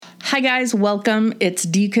Hi, guys. Welcome. It's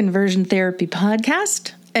Deconversion Therapy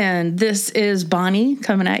Podcast. And this is Bonnie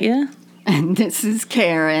coming at you. And this is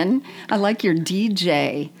Karen. I like your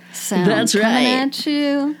DJ sound. That's right. Coming at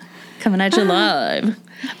you. Coming at you live.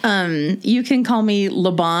 You can call me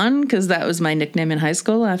LeBon because that was my nickname in high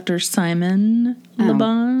school after Simon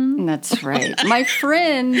LeBon. That's right. My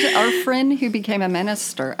friend, our friend who became a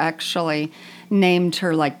minister, actually named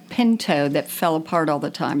her like Pinto that fell apart all the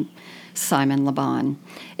time. Simon LeBon.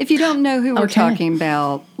 If you don't know who we're talking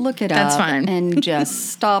about, look it up. That's fine. And just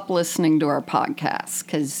stop listening to our podcast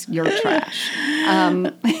because you're trash.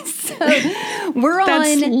 So we're on.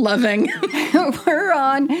 That's loving. We're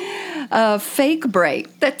on fake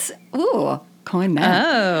break. That's coin that.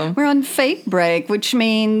 Oh. We're on fake break, which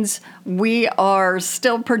means we are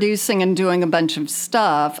still producing and doing a bunch of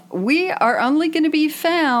stuff. We are only going to be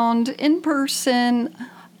found in person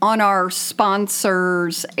on our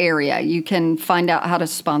sponsors area. You can find out how to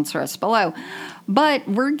sponsor us below. But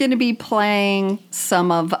we're going to be playing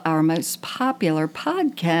some of our most popular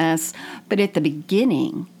podcasts. But at the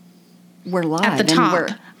beginning, we're live. At the top.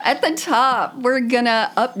 And at the top, we're going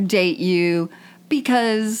to update you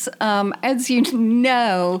because, as you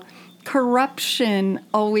know, corruption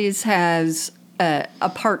always has a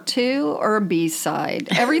part 2 or a B-side.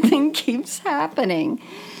 Everything keeps happening.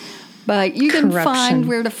 But you can find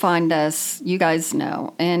where to find us, you guys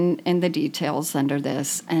know, and the details under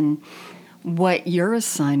this. And what your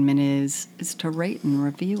assignment is to rate and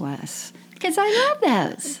review us. Because I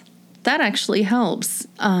love those. That actually helps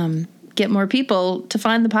get more people to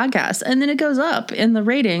find the podcast. And then it goes up in the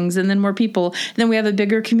ratings, and then more people. And then we have a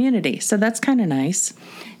bigger community. So that's kind of nice.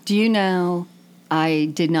 Do you know, I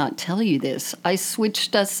did not tell you this. I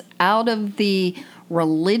switched us out of the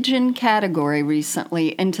religion category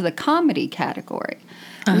recently into the comedy category,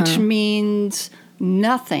 which means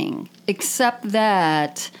nothing except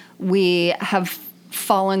that we have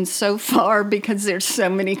fallen so far because there's so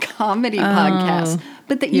many comedy podcasts.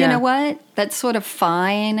 But you know what? That's sort of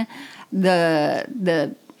fine.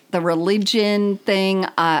 The religion thing,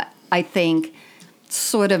 I think,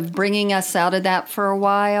 sort of bringing us out of that for a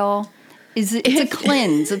while. It's a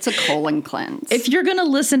cleanse. It's a colon cleanse. If you're going to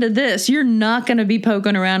listen to this, you're not going to be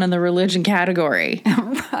poking around in the religion category.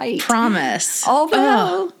 Right. Promise.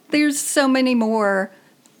 Although there's so many more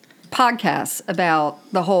podcasts about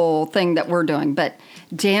the whole thing that we're doing. But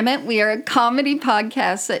damn it, we are a comedy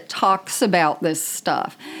podcast that talks about this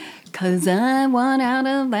stuff. Because I want out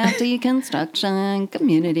of that deconstruction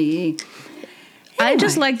community. Anyway. I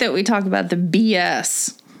just like that we talk about the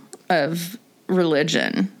BS of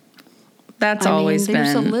religion. That's always been.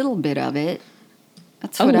 There's a little bit of it.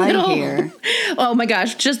 That's what I hear. Oh my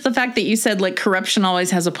gosh. Just the fact that you said like corruption always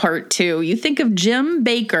has a part 2. You think of Jim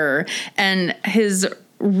Bakker and his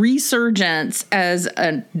resurgence as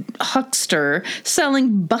a huckster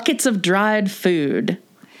selling buckets of dried food.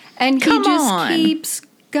 And he just keeps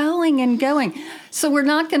going and going. So we're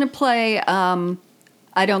not going to play,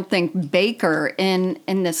 I don't think, Bakker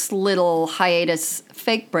in this little hiatus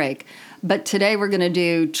fake break. But today we're going to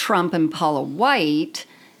do Trump and Paula White.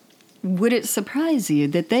 Would it surprise you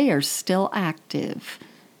that they are still active?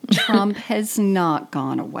 Trump has not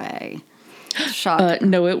gone away. Shocking.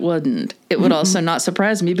 No, it wouldn't. It would also not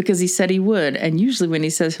surprise me because he said he would. And usually when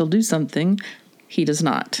he says he'll do something, he does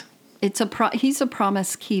not. He's a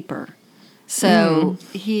promise keeper. So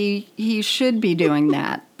he should be doing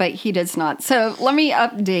that, but he does not. So let me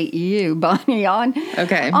update you, Bonnie, on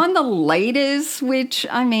the latest, which,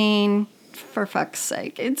 I mean, for fuck's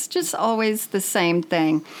sake, it's just always the same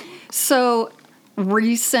thing. So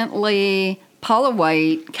recently, Paula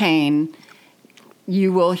White Kane,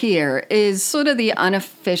 you will hear, is sort of the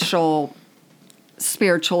unofficial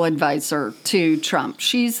spiritual advisor to Trump.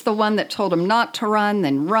 She's the one that told him not to run,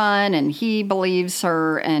 then run, and he believes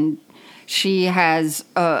her, and she has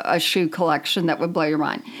a shoe collection that would blow your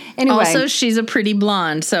mind. Anyway. Also, she's a pretty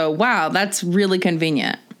blonde, so wow, that's really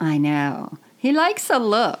convenient. I know. He likes a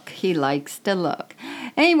look. He likes to look.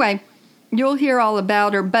 Anyway, you'll hear all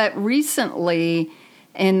about her, but recently,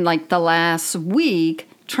 in like the last week,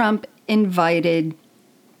 Trump invited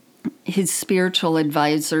his spiritual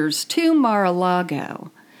advisors to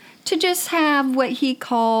Mar-a-Lago to just have what he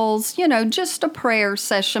calls, just a prayer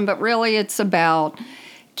session, but really it's about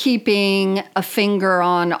keeping a finger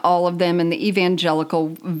on all of them in the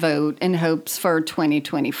evangelical vote in hopes for a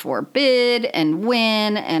 2024 bid and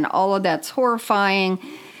win, and all of that's horrifying.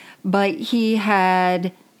 But he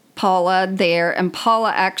had Paula there, and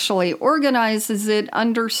Paula actually organizes it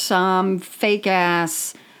under some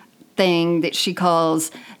fake-ass thing that she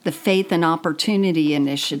calls the Faith and Opportunity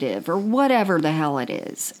Initiative, or whatever the hell it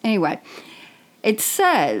is. Anyway, it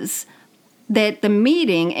says that the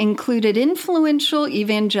meeting included influential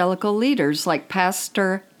evangelical leaders like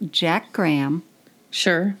Pastor Jack Graham.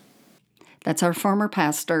 Sure. That's our former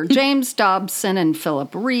pastor. James Dobson and Philip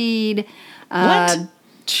Reed. What?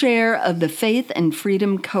 Chair of the Faith and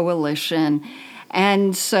Freedom Coalition.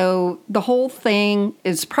 And so the whole thing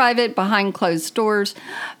is private behind closed doors,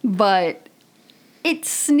 but it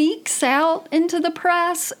sneaks out into the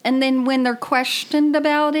press. And then when they're questioned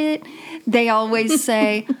about it, they always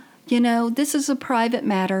say, this is a private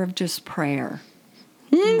matter of just prayer.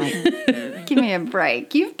 Like, give me a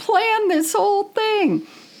break. You've planned this whole thing.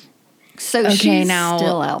 So she's now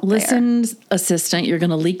still out listen, assistant, you're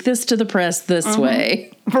going to leak this to the press this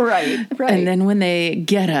way. Right. And then when they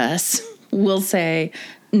get us, we'll say,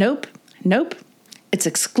 nope, it's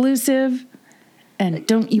exclusive, and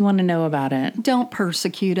don't you want to know about it? Don't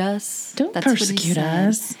persecute us. That's persecute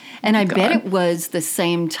us. And I bet it was the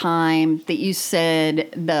same time that you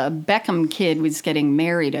said the Beckham kid was getting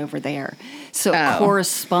married over there. So it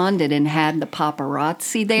corresponded and had the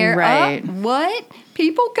paparazzi there. Right. What?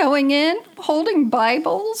 People going in, holding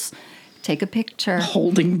Bibles? Take a picture.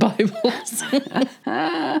 Holding Bibles.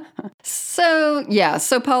 So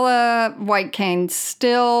Paula White-Cain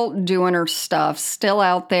still doing her stuff, still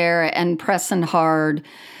out there and pressing hard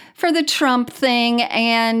for the Trump thing.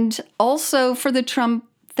 And also for the Trump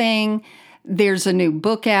thing, there's a new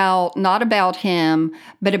book out, not about him,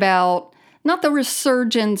 but about not the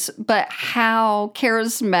resurgence, but how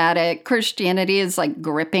charismatic Christianity is like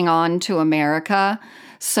gripping on to America.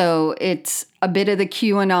 So it's a bit of the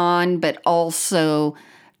QAnon, but also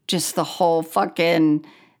just the whole fucking,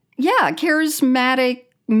 charismatic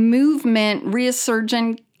movement,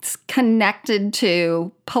 resurgence connected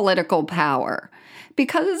to political power.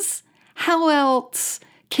 Because how else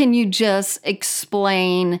can you just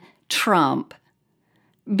explain Trump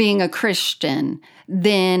being a Christian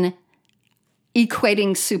than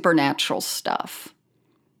equating supernatural stuff?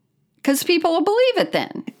 Because people will believe it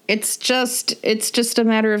then. It's just a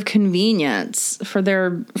matter of convenience for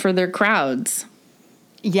their crowds.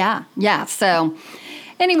 Yeah. So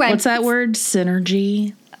anyway. What's that word?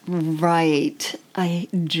 Synergy? Right.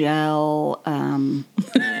 Gel.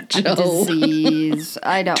 Disease.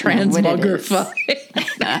 I don't know what it is.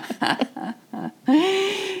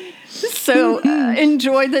 So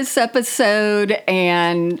enjoy this episode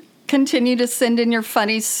and continue to send in your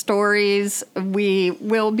funny stories. We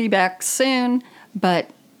will be back soon, but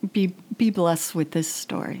be blessed with this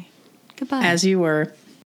story. Goodbye. As you were.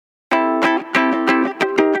 Okay,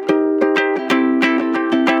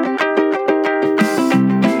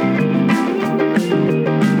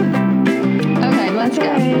 let's go.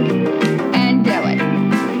 And do it.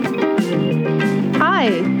 Hi.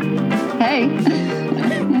 Hey.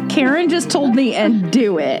 Karen just told me and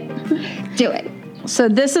do it. Do it. So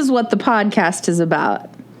this is what the podcast is about.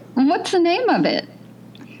 What's the name of it?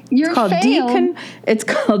 It's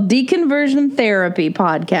called Deconversion Therapy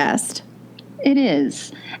Podcast. It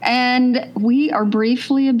is. And we are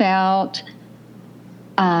briefly about,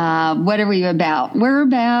 what are we about? We're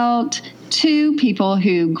about two people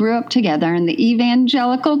who grew up together in the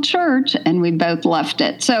evangelical church, and we both left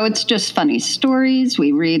it. So it's just funny stories.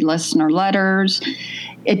 We read listener letters.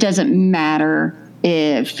 It doesn't matter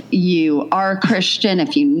if you are a Christian,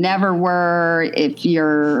 if you never were, if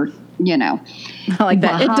you're, I like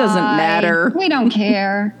that. Baha'i. It doesn't matter. We don't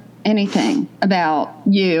care anything about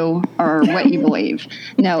you or what you believe.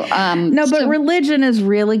 No, but religion has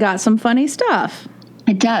really got some funny stuff.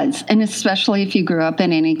 It does. And especially if you grew up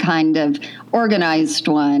in any kind of organized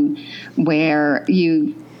one where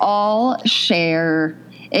you all share.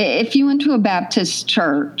 If you went to a Baptist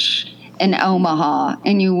church in Omaha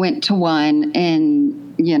and you went to one in,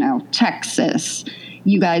 Texas,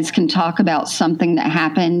 you guys can talk about something that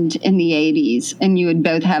happened in the 80s, and you would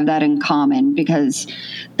both have that in common because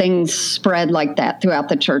things spread like that throughout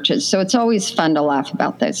the churches. So it's always fun to laugh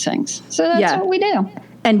about those things. So that's what we do.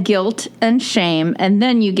 And guilt and shame. And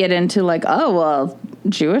then you get into like, oh, well,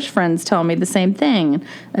 Jewish friends tell me the same thing.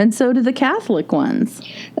 And so do the Catholic ones.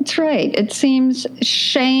 That's right. It seems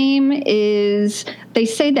shame is, they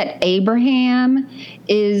say that Abraham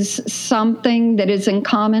is something that is in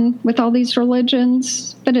common with all these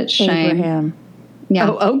religions, but it's shame. Abraham. Yeah.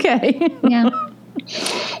 Oh, okay. Yeah.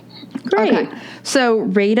 Great. Okay. So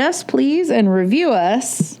rate us, please, and review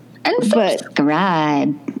us. And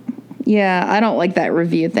subscribe. Yeah, I don't like that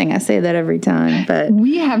review thing. I say that every time, but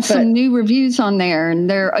we have some new reviews on there, and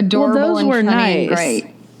they're adorable and funny and great.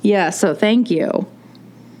 Yeah, so thank you.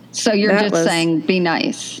 So you're saying be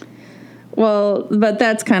nice. Well, but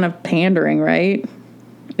that's kind of pandering, right?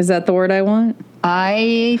 Is that the word I want?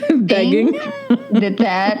 I Begging. think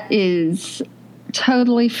that is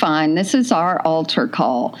totally fine. This is our altar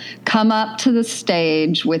call. Come up to the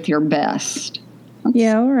stage with your best.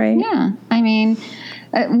 Yeah, all right. Yeah, I mean,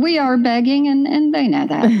 we are begging, and they know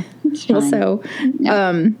that. It's fine. Well, so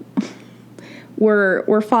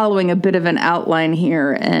we're following a bit of an outline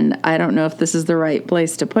here, and I don't know if this is the right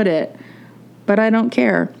place to put it, but I don't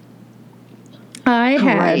care. I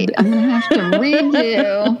Great. had I'm going to have to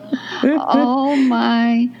redo all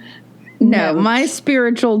my no. notes. My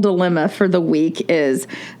spiritual dilemma for the week is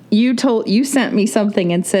you sent me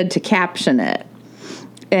something and said to caption it.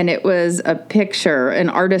 And it was a picture, an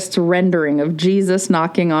artist's rendering of Jesus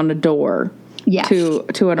knocking on a door Yes.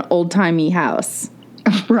 to an old-timey house.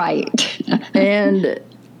 Right. And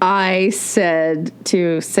I said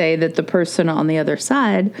to say that the person on the other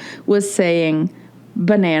side was saying,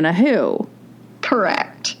 banana who?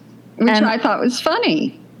 Correct. Which And- I thought was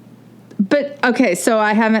funny. But, okay, so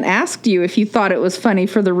I haven't asked you if you thought it was funny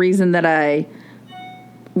for the reason that I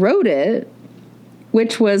wrote it,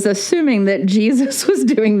 which was assuming that Jesus was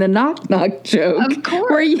doing the knock-knock joke. Of course.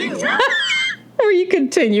 Where you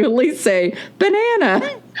continually say,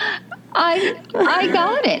 banana. I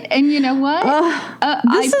got it. And you know what?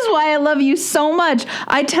 This is why I love you so much.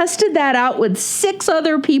 I tested that out with 6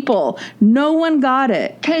 other people. No one got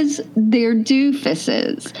it. Because they're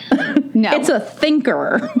doofuses. No. It's a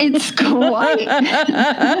thinker. It's quite,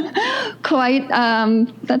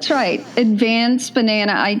 that's right, advanced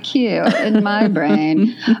banana IQ in my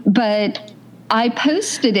brain. But I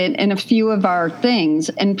posted it in a few of our things,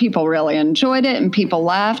 and people really enjoyed it, and people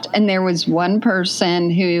laughed. And there was one person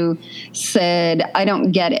who said, I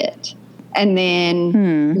don't get it. And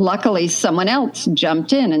then luckily someone else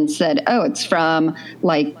jumped in and said, oh, it's from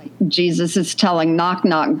like Jesus is telling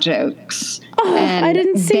knock-knock jokes. Oh, And I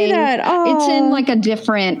didn't see that. Oh. It's in like a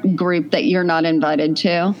different group that you're not invited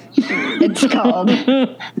to. It's called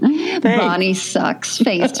Bonnie Sucks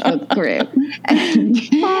Facebook group. And,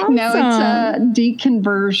 no, it's a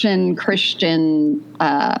deconversion Christian,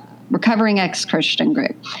 recovering ex-Christian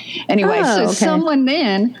group. Anyway, so okay. someone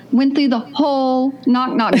then went through the whole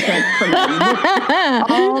knock-knock joke for them. With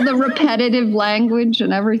all the repetitive language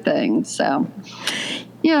and everything. So,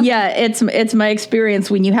 yeah. Yeah, it's my experience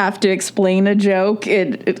when you have to explain a joke,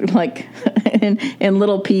 it like in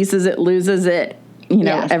little pieces it loses it. You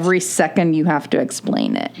know, Yes. every second you have to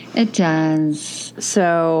explain it. It does.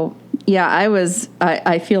 So, yeah,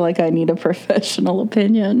 I feel like I need a professional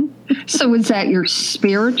opinion. So was that your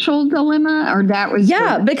spiritual dilemma, or that was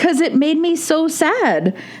Yeah, because it made me so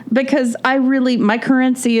sad because my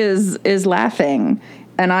currency is laughing.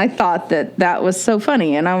 And I thought that was so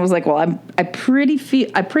funny. And I was like, well, I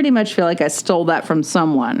pretty much feel like I stole that from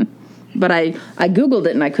someone. But I Googled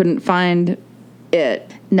it and I couldn't find it.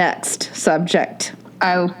 Next subject.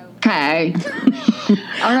 Okay.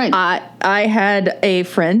 All right. I had a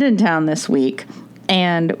friend in town this week,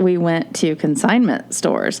 and we went to consignment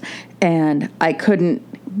stores, and I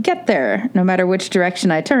couldn't get there no matter which direction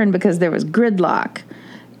I turned because there was gridlock.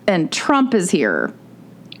 And Trump is here.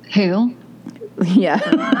 Who? Yeah.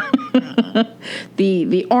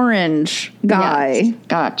 the orange guy. Yes.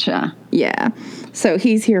 Gotcha. Yeah. So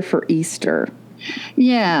he's here for Easter.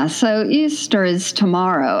 Yeah, so Easter is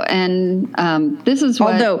tomorrow, and this is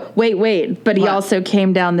what... Although, wait, but he What? also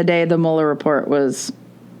came down the day the Mueller report was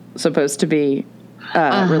supposed to be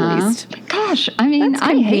released. Gosh, I mean, That's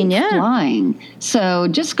I hate convenient. flying, so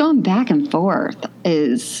just going back and forth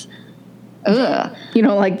is... Ugh. You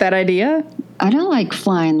don't like that idea? I don't like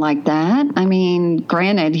flying like that. I mean,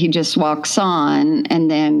 granted, he just walks on, and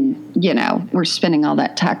then, you know, we're spending all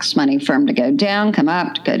that tax money for him to go down, come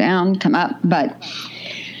up, to go down, come up. But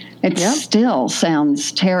it still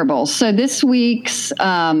sounds terrible. So this week's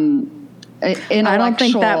intellectual... I don't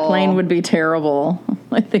think that plane would be terrible.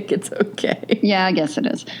 I think it's okay. Yeah, I guess it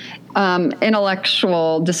is.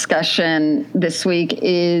 Intellectual discussion this week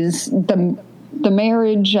is the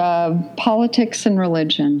marriage of politics and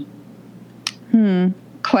religion.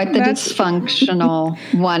 Quite the dysfunctional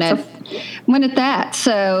one at that.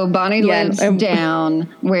 So Bonnie lives down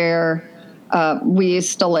where we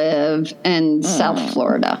used to live in South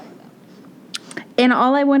Florida. And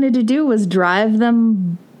all I wanted to do was drive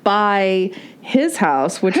them by his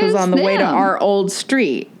house, which was Who's on the way to them? our old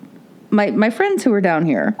street. My friends who were down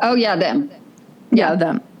here. Oh, yeah, them. Yeah,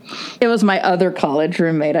 them. It was my other college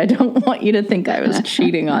roommate. I don't want you to think I was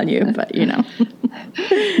cheating on you, but you know.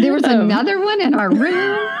 There was another one in our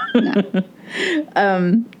room.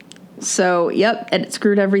 No. So, yep, and it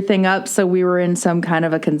screwed everything up. So we were in some kind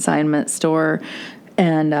of a consignment store,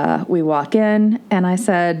 and we walk in, and I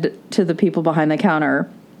said to the people behind the counter,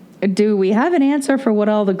 do we have an answer for what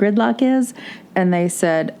all the gridlock is? And they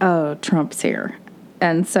said, oh, Trump's here.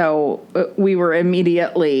 And so we were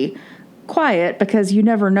immediately quiet because you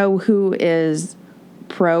never know who is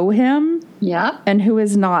pro him and who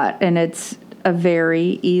is not. And it's a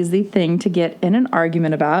very easy thing to get in an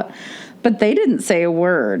argument about. But they didn't say a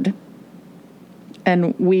word.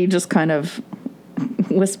 And we just kind of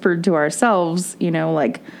whispered to ourselves,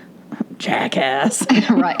 like, jackass.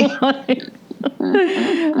 Right.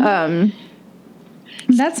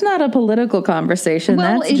 That's not a political conversation.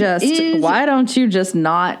 Well, that's just, why don't you just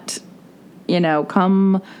not,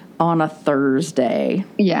 come on a Thursday?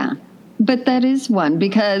 Yeah. But that is one,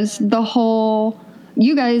 because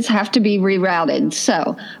you guys have to be rerouted.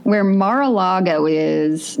 So where Mar-a-Lago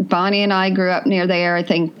is, Bonnie and I grew up near there. I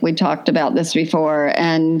think we talked about this before.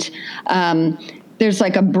 And there's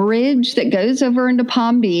like a bridge that goes over into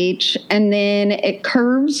Palm Beach, and then it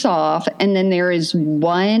curves off, and then there is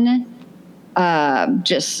one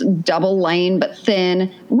just double lane but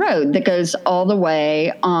thin road that goes all the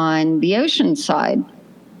way on the ocean side.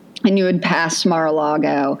 And you would pass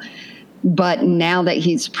Mar-a-Lago. But now that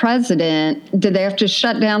he's president, do they have to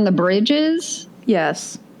shut down the bridges?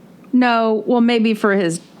 Yes. No, well, maybe for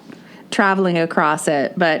his traveling across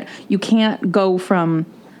it, but you can't go from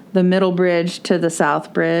the middle bridge to the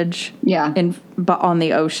south bridge on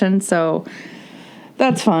the ocean. So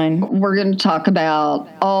that's fine. We're going to talk about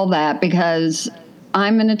all that because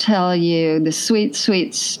I'm going to tell you the sweet,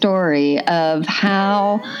 sweet story of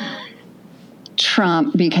how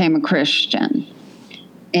Trump became a Christian.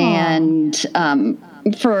 And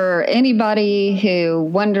for anybody who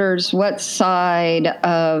wonders what side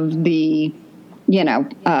of the,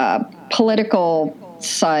 political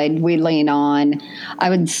side we lean on, I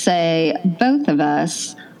would say both of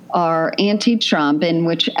us are anti-Trump in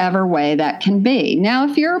whichever way that can be. Now,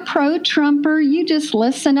 if you're a pro-Trumper, you just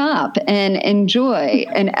listen up and enjoy.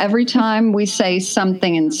 And every time we say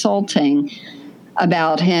something insulting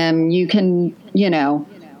about him, you can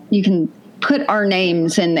put our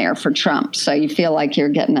names in there for Trump so you feel like you're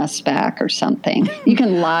getting us back or something. You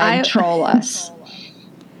can live troll us.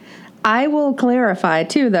 I will clarify,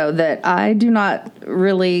 too, though, that I do not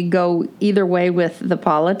really go either way with the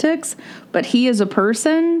politics, but he as a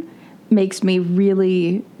person makes me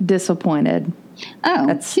really disappointed. Oh,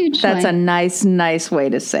 that's a nice way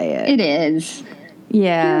to say it. It is.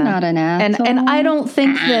 Yeah. You're not an asshole. And I don't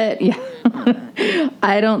think that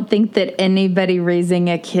I don't think that anybody raising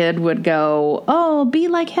a kid would go, "Oh, be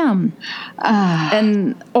like him."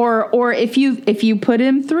 Or if you put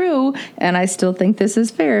him through, and I still think this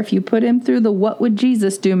is fair, if you put him through the what would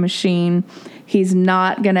Jesus do machine, he's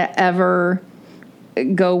not going to ever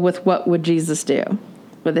go with what would Jesus do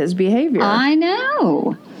with his behavior. I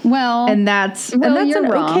know. Well, and that's an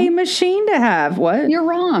okay machine to have. What? You're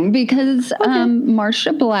wrong, because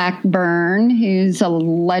Marsha Blackburn, who's a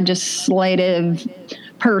legislative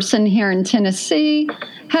person here in Tennessee,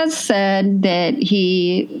 has said that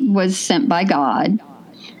he was sent by God.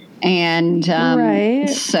 And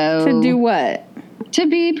so to do what? To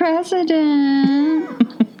be president.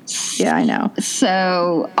 Yeah, I know.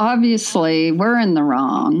 So obviously we're in the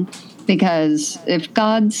wrong, because if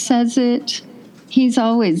God says it, he's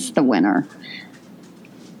always the winner.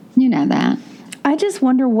 You know that. I just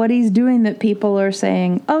wonder what he's doing that people are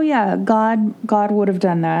saying, oh, yeah, God would have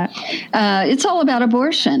done that. It's all about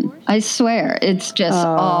abortion. I swear. It's just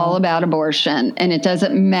all about abortion. And it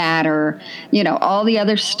doesn't matter, all the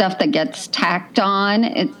other stuff that gets tacked on.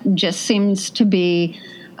 It just seems to be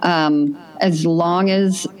as long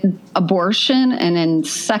as abortion. And then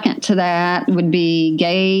second to that would be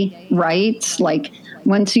gay rights. Like,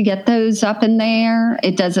 once you get those up in there,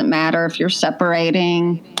 it doesn't matter if you're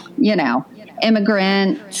separating,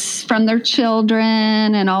 immigrants from their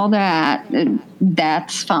children and all that.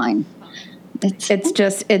 That's fine.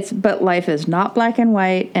 But life is not black and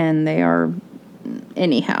white, and they are,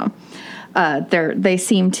 anyhow, they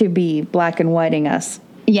seem to be black and whiting us.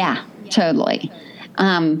 Yeah, totally.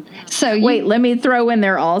 Wait, let me throw in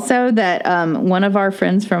there also that one of our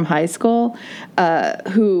friends from high school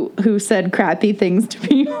who said crappy things to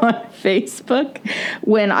me on Facebook,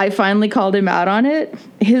 when I finally called him out on it,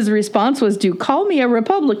 his response was to call me a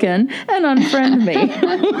Republican and unfriend me.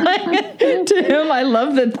 To him, I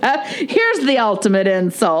love that. Here's the ultimate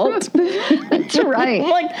insult. That's right.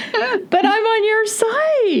 But I'm on your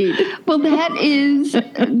side. Well, that is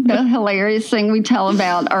the hilarious thing we tell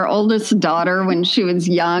about our oldest daughter when she was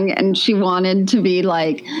young and she wanted to be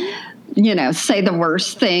like, say the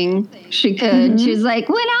worst thing she could. Mm-hmm. She's like,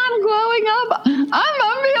 when I'm growing up, I'm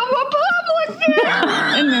going to be a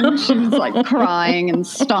And then she was like crying and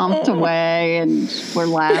stomped away, and we're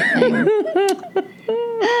laughing.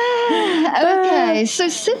 Okay, so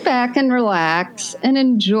sit back and relax and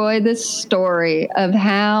enjoy this story of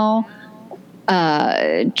how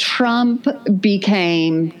Trump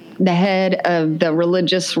became the head of the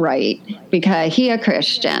religious right because he a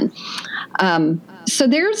Christian. So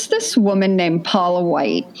there's this woman named Paula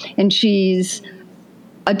White, and she's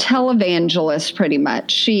a televangelist pretty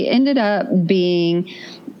much. She ended up being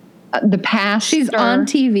the pastor. She's on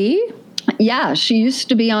TV? Yeah, she used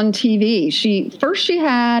to be on TV. She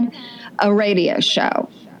had a radio show.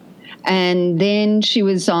 And then she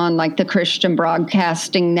was on like the Christian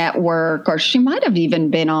Broadcasting Network, or she might have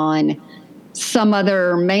even been on some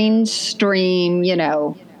other mainstream,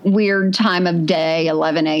 weird time of day,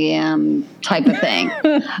 11 a.m. type of thing.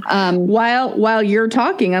 While you're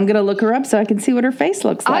talking, I'm going to look her up so I can see what her face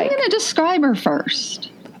looks like. I'm going to describe her first.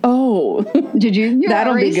 Oh, did you?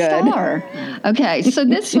 That'll be good. Star. Okay, so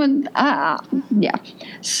this one, yeah.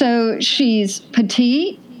 So she's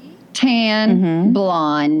petite, tan,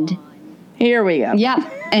 blonde. Here we go. Yeah,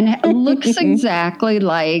 and looks exactly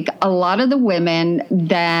like a lot of the women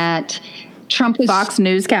that Trump was, Fox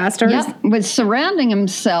newscasters, was surrounding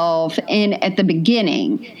himself in at the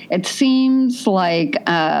beginning. It seems like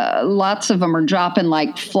lots of them are dropping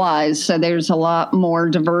like flies, so there's a lot more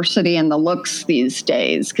diversity in the looks these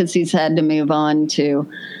days because he's had to move on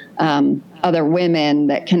to other women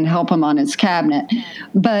that can help him on his cabinet.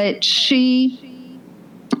 But she,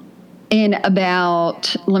 in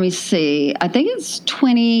about, let me see, I think it's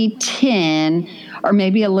 2010 or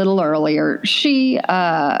maybe a little earlier. She,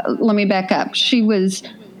 let me back up. She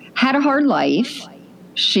had a hard life.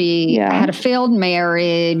 She had a failed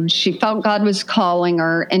marriage. She felt God was calling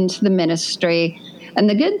her into the ministry. And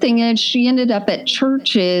the good thing is she ended up at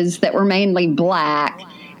churches that were mainly black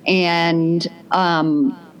and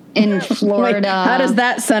in Florida. Wait, how does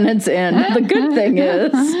that sentence end? The good thing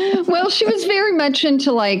is. Well, she was very much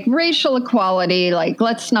into like racial equality, like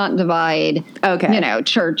let's not divide,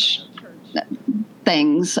 church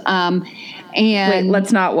things. And wait,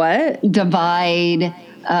 let's not what? Divide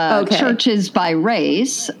churches by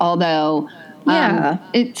race, although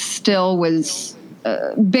it still was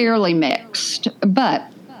barely mixed. But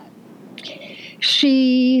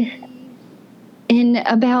she, in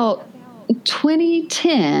about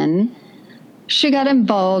 2010, she got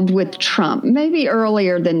involved with Trump, maybe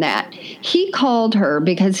earlier than that. He called her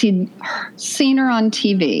because he'd seen her on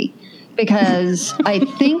TV, because I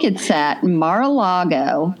think it's at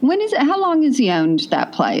Mar-a-Lago. How long has he owned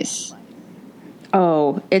that place?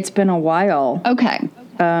 Oh, it's been a while. Okay.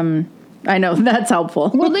 I know, that's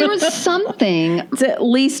helpful. Well, there was something. It's at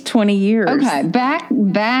least 20 years. Okay,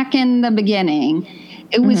 back in the beginning,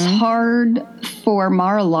 it was hard for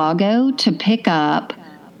Mar-a-Lago to pick up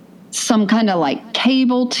some kind of like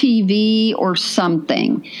cable TV or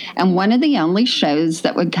something. And one of the only shows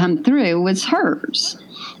that would come through was hers.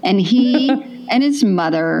 And he and his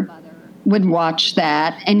mother would watch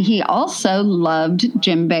that. And he also loved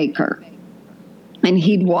Jim Bakker. And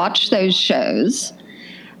he'd watch those shows,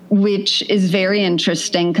 which is very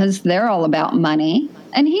interesting because they're all about money.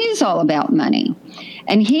 And he's all about money.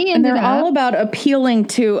 And they're all about appealing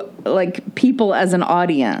to like people as an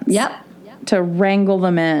audience. Yep. To wrangle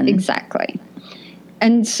them in. Exactly.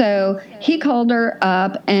 And so he called her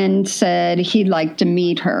up and said he'd like to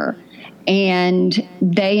meet her. And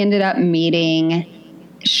they ended up meeting.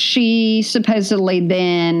 She supposedly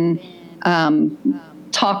then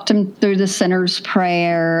talked him through the sinner's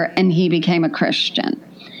prayer, and he became a Christian.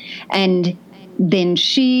 And then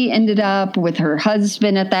she ended up with her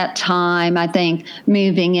husband at that time, I think,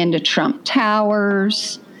 moving into Trump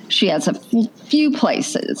Towers. She has a few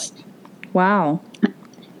places. Wow.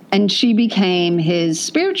 And she became his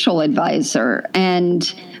spiritual advisor.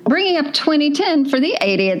 And bringing up 2010 for the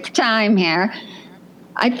 80th time here,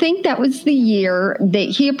 I think that was the year that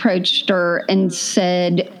he approached her and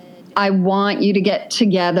said, I want you to get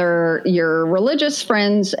together your religious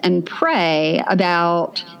friends and pray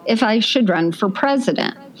about if I should run for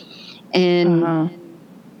president. And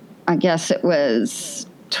I guess it was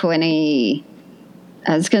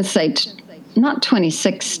not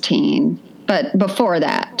 2016, but before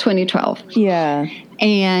that, 2012. Yeah.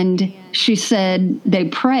 And she said they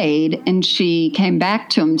prayed, and she came back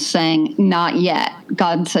to him saying, not yet.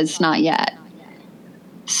 God says not yet.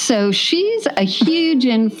 So she's a huge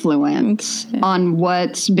influence on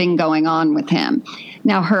what's been going on with him.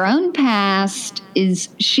 Now, her own past is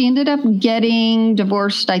she ended up getting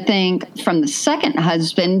divorced, I think, from the second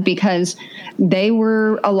husband because they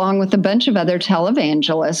were, along with a bunch of other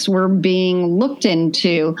televangelists, were being looked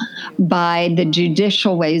into by the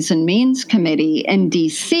Judicial Ways and Means Committee in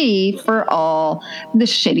D.C. for all the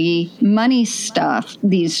shitty money stuff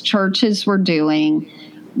these churches were doing,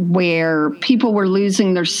 where people were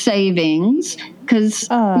losing their savings because,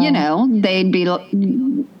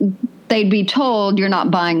 they'd be told you're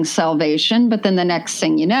not buying salvation, but then the next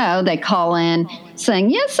thing you know, they call in saying,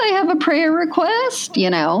 yes, I have a prayer request,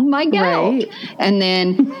 my gout. Right. And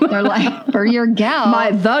then they're like, for your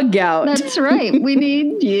gout. The gout. That's right. We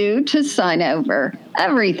need you to sign over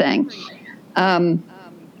everything. And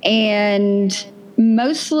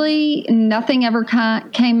mostly nothing ever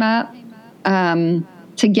came up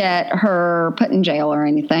to get her put in jail or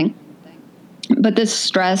anything. But this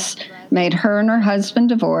stress made her and her husband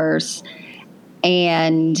divorce.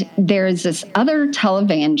 And there's this other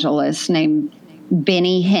televangelist named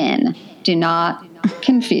Benny Hinn. Do not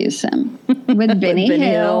confuse him with Benny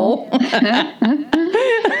Hill.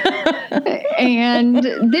 And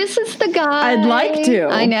this is the guy. I'd like to.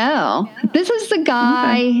 I know. This is the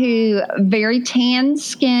guy who very tan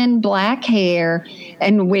skin, black hair,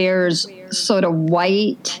 and wears sort of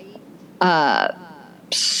white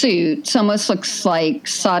suits. Almost looks like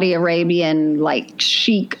Saudi Arabian, like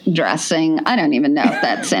chic dressing. I don't even know if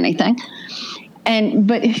that's anything.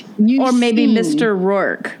 But or maybe Mr.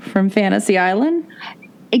 Rourke from Fantasy Island.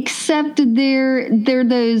 Except they're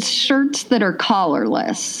those shirts that are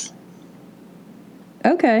collarless.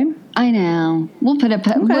 Okay. I know. We'll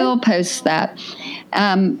we'll post that.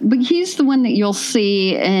 But he's the one that you'll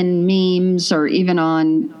see in memes or even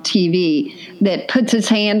on TV that puts his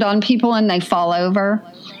hand on people and they fall over.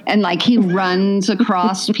 And like he runs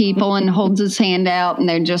across people and holds his hand out and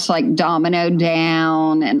they're just like domino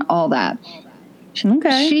down and all that.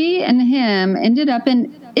 Okay. She and him ended up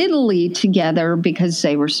in Italy together because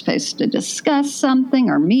they were supposed to discuss something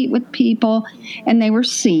or meet with people, and they were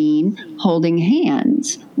seen holding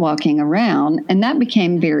hands walking around, and that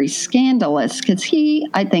became very scandalous because he,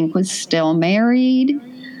 I think, was still married,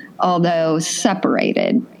 although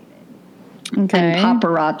separated. Okay. And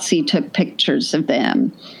paparazzi took pictures of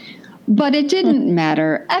them. But it didn't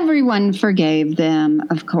matter. Everyone forgave them,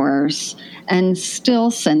 of course, and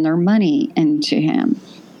still send their money into him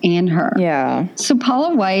and her. Yeah. So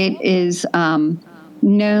Paula White is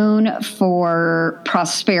known for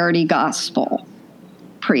prosperity gospel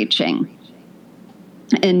preaching.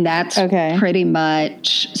 And that's pretty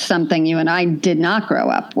much something you and I did not grow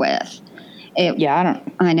up with. I know.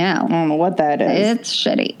 I don't know what that is. It's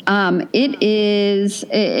shitty.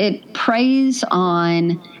 It preys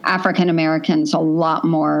on African Americans a lot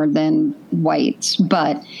more than whites,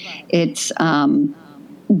 but it's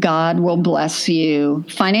God will bless you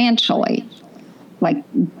financially. Like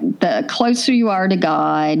the closer you are to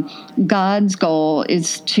God, God's goal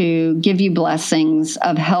is to give you blessings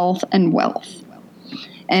of health and wealth.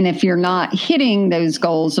 And if you're not hitting those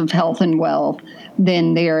goals of health and wealth,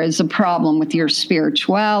 then there is a problem with your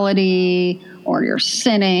spirituality or your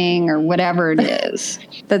sinning or whatever it is.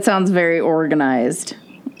 That sounds very organized.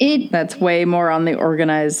 That's way more on the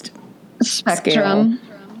organized spectrum. Scale.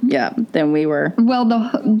 Yeah, than we were.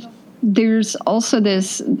 Well, there's also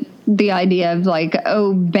the idea of like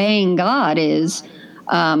obeying God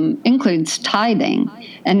includes tithing.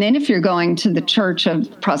 And then if you're going to the Church of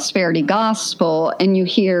Prosperity Gospel and you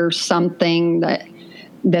hear something that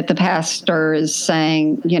the pastor is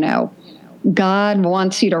saying, God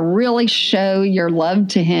wants you to really show your love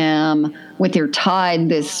to him with your tithe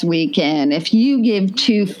this weekend. If you give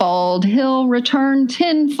twofold, he'll return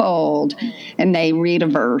tenfold. And they read a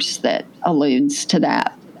verse that alludes to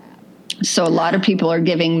that. So a lot of people are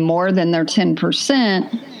giving more than their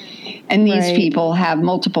 10%. And these people have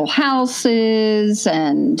multiple houses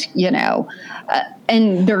and,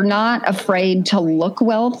 and they're not afraid to look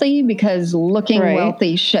wealthy because looking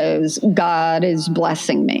wealthy shows God is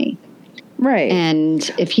blessing me. Right. And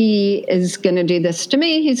if he is going to do this to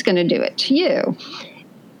me, he's going to do it to you.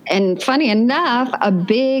 And funny enough, a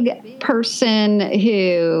big person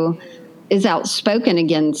who is outspoken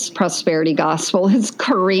against prosperity gospel is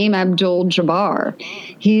Kareem Abdul-Jabbar.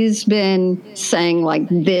 He's been saying like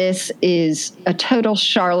this is a total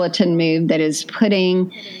charlatan move that is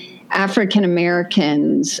putting African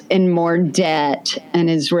Americans in more debt and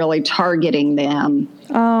is really targeting them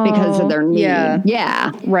because of their need. Yeah.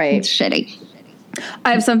 Yeah. Right. It's shitty.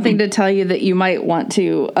 I have something to tell you that you might want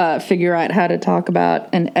to figure out how to talk about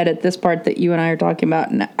and edit this part that you and I are talking about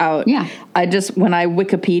out. Yeah. When I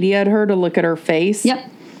Wikipedia'd her to look at her face. Yep.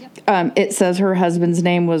 It says her husband's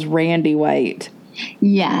name was Randy White.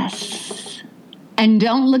 Yes. And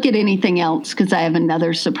don't look at anything else because I have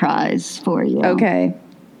another surprise for you. Okay.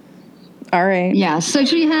 All right. Yeah. So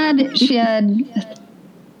she had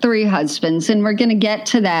 3 husbands, and we're going to get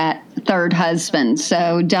to that third husband.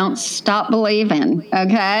 So don't stop believing.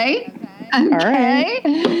 Okay. All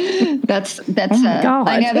right. That's God.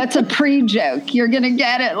 I know that's a pre-joke. You're going to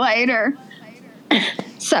get it later.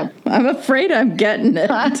 So I'm afraid I'm getting it.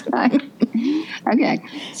 Okay.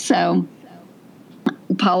 So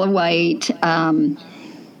Paula White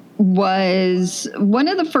was one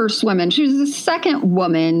of the first women. She was the second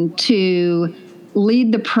woman to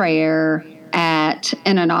lead the prayer at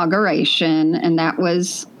an inauguration, and that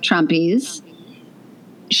was Trumpy's.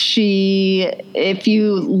 If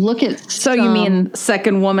you look at So you mean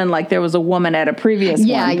second woman, like there was a woman at a previous one?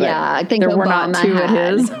 Yeah. I think there Obama were not 2 at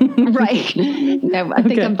his. Right. No, I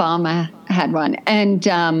think Obama had one. And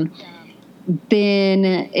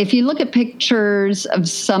then if you look at pictures of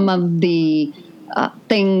some of the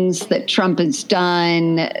things that Trump has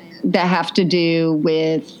done that have to do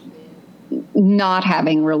with not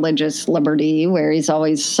having religious liberty, where he's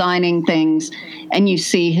always signing things, and you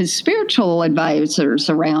see his spiritual advisors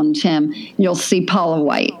around him, you'll see Paula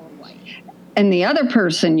White. And the other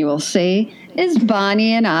person you will see is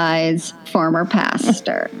Bonnie and I's former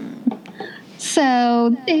pastor.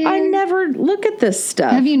 So I never look at this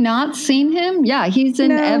stuff. Have you not seen him? Yeah, he's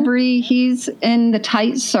in he's in the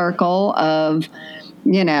tight circle of,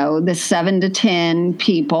 the 7 to 10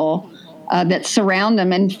 people that surround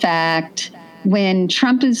him. In fact, when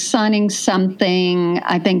Trump is signing something,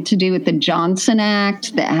 I think to do with the Johnson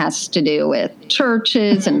Act that has to do with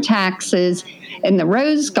churches and taxes, in the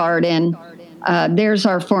Rose Garden, there's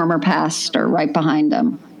our former pastor right behind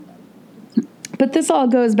him. But this all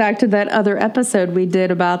goes back to that other episode we did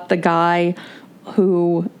about the guy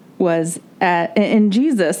who was in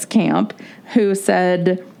Jesus camp who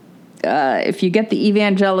said, if you get the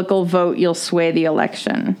evangelical vote, you'll sway the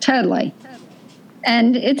election. Totally.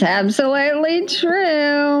 And it's absolutely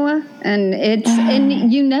true. And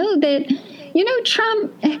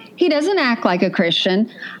Trump, he doesn't act like a Christian.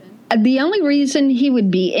 The only reason he would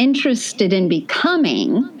be interested in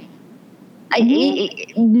becoming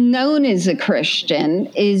known as a Christian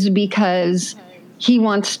is because he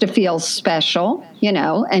wants to feel special,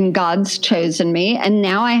 and God's chosen me. And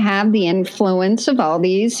now I have the influence of all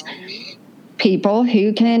these people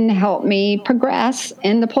who can help me progress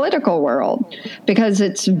in the political world because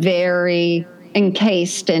it's very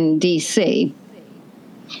encased in D.C.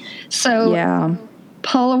 So yeah.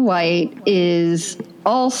 Paula White is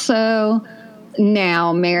also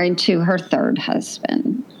now married to her third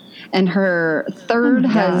husband. And her third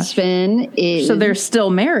husband is... So they're still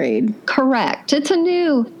married? Correct. It's a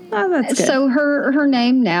new... Oh, that's good. So her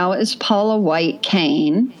name now is Paula White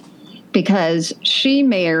Cain because she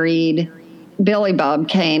married Billy Bob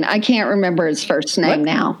Cain. I can't remember his first name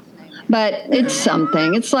now, but it's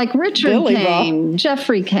something. It's like Richard Cain,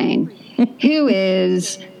 Jeffrey Cain, who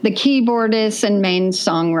is the keyboardist and main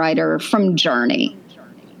songwriter from Journey.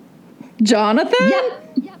 Jonathan?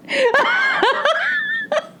 Yeah.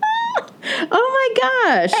 Oh my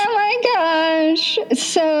gosh. Oh my gosh.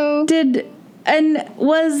 So and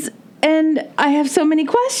I have so many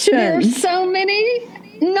questions. There's so many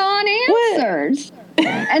non-answers.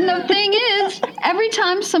 And the thing is, every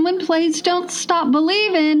time someone plays Don't Stop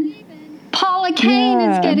Believing, Paula Cain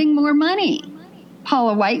is getting more money.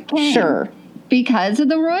 Paula White Cain. Sure. Because of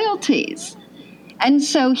the royalties. And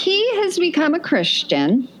so he has become a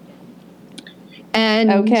Christian.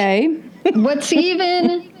 And what's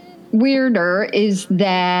even weirder is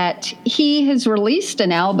that he has released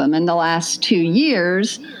an album in the last 2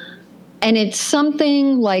 years, and it's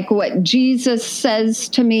something like What Jesus Says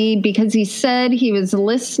to Me, because he said he was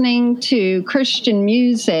listening to Christian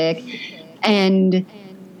music and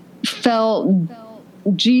felt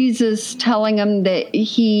Jesus telling him that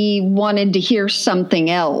he wanted to hear something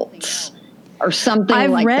else or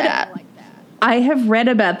something that. I have read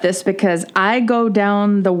about this because I go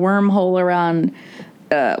down the wormhole around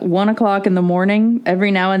 1 o'clock in the morning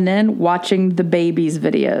every now and then watching the babies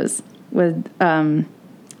videos with John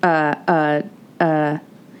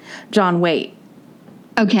Waite.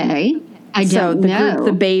 Okay. I don't know. Group,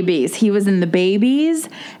 the Babies. He was in the Babies,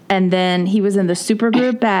 and then he was in the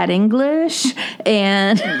supergroup Bad English,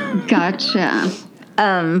 and gotcha.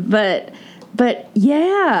 But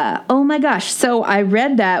yeah. Oh my gosh. So I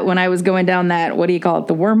read that when I was going down that, what do you call it,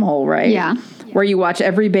 the wormhole, right? Yeah. where you watch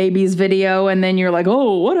every baby's video and then you're like,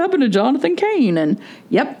 oh, what happened to Jonathan Cain? And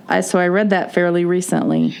so I read that fairly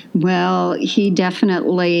recently. Well, he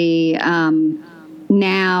definitely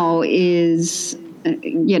now is,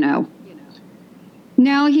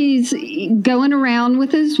 now he's going around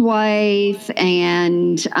with his wife,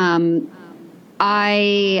 and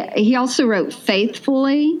he also wrote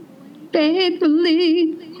Faithfully. Okay.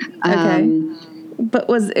 But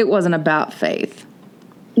it wasn't about faith.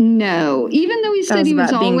 No, even though he said he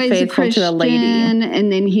was always a Christian,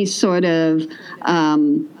 and then he sort of,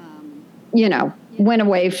 went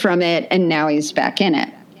away from it, and now he's back in it.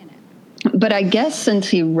 But I guess since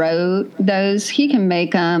he wrote those, he can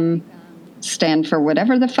make them stand for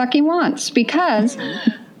whatever the fuck he wants. Because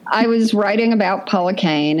I was writing about Paula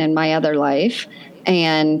Cain in my other life,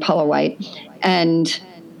 and Paula White, and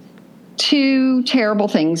two terrible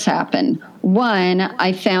things happened. One,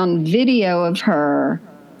 I found video of her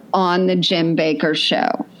on the Jim Bakker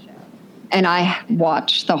show, and I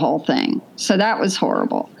watched the whole thing. So that was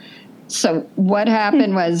horrible. So what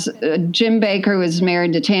happened was Jim Bakker was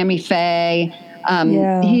married to Tammy Faye.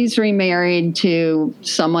 He's remarried to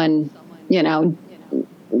someone,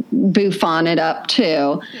 bouffon it up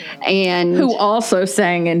too, and who also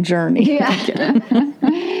sang in Journey. Yeah.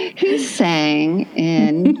 Who sang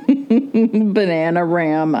in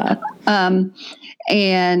Bananarama.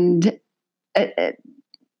 And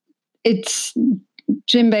it's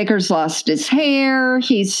Jim Bakker's lost his hair.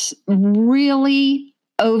 He's really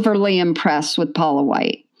overly impressed with Paula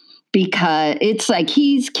White, because it's like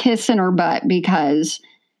he's kissing her butt because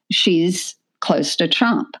she's close to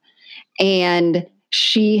Trump. And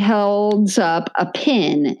she holds up a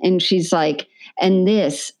pin and she's like, and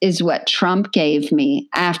this is what Trump gave me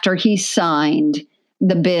after he signed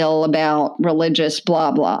the bill about religious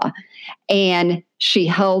blah, blah. And she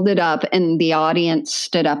held it up and the audience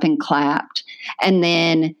stood up and clapped. And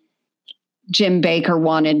then Jim Bakker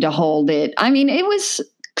wanted to hold it. I mean, it was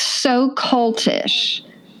so cultish.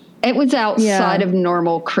 It was outside of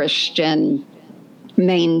normal Christian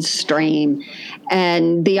mainstream.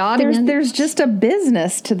 And the audience... There's just a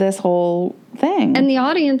business to this whole thing. And the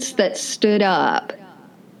audience that stood up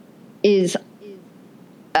is...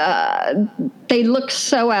 they look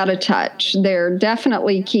so out of touch. They're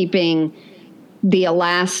definitely keeping the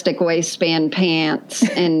elastic waistband pants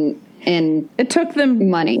and it took them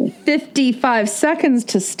money 55 seconds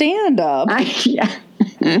to stand up.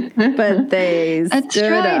 But they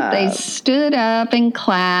stood up. They stood up and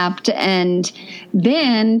clapped, and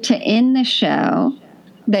then to end the show,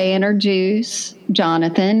 they introduce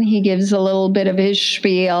Jonathan. He gives a little bit of his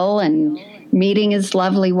spiel and meeting his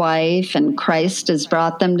lovely wife, and Christ has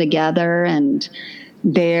brought them together, and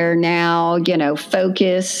they're now,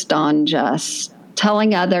 focused on just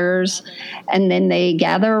telling others. And then they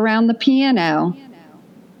gather around the piano,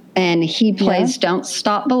 and he plays Don't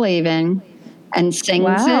Stop Believing and sings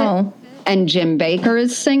it. And Jim Bakker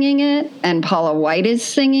is singing it, and Paula White is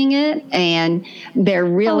singing it, and they're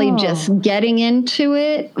really just getting into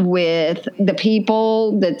it with the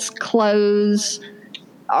people that's clothes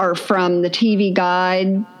are from the TV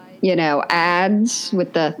Guide, ads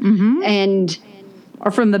with the and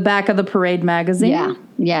or from the back of the Parade magazine.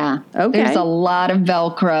 Yeah. Okay. There's a lot of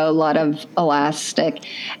Velcro, a lot of elastic,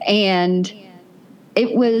 and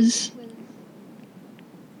it was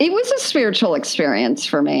a spiritual experience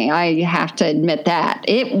for me. I have to admit that.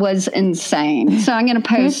 It was insane. So I'm going to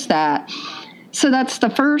post that. So that's the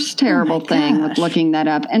first terrible thing with looking that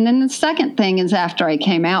up. And then the second thing is after I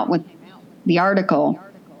came out with the article,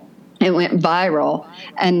 it went viral.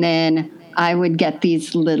 And then I would get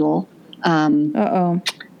these little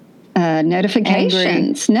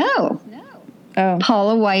notifications. Angry. No. Oh.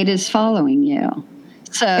 Paula White is following you.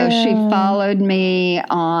 So she followed me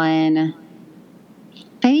on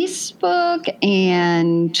Facebook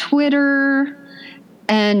and Twitter,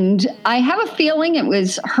 and I have a feeling it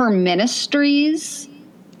was her ministries.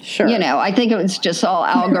 Sure. I think it was just all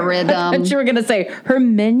algorithm. But you were going to say her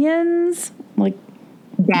minions? Like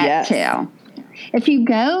that too. If you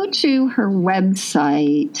go to her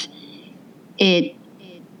website, it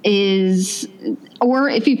is, or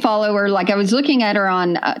if you follow her, like I was looking at her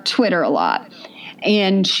on Twitter a lot,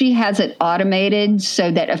 and she has it automated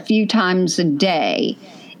so that a few times a day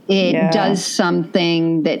it does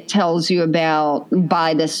something that tells you about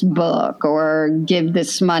buy this book or give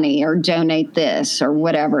this money or donate this or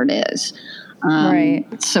whatever it is. Right.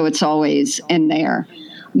 So it's always in there.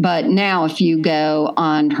 But now if you go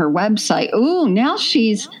on her website,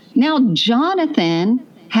 now Jonathan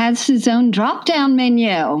has his own drop-down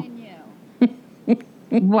menu.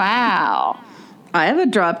 Wow. I have a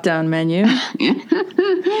drop-down menu.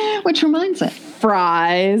 Which reminds it.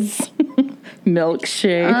 Fries.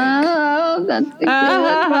 Milkshake. Oh, that's a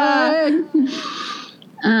good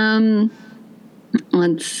one.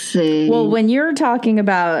 Let's see. Well, when you're talking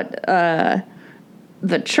about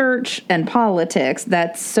the church and politics,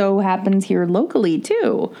 that so happens here locally,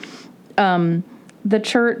 too. The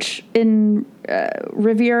church in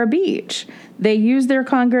Riviera Beach, they use their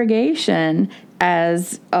congregation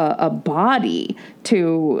as a body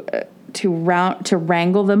to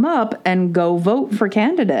wrangle them up and go vote for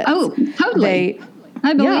candidates. Oh, totally.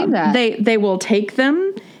 I believe that. They will take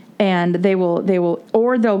them and they will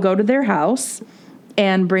or they'll go to their house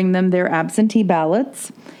and bring them their absentee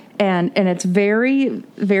ballots, and it's very,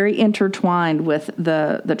 very intertwined with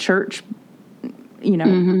the church,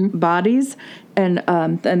 bodies and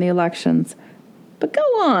the elections. But go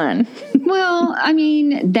on. Well, I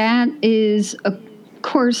mean, that is, of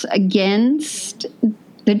course, against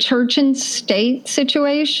the church and state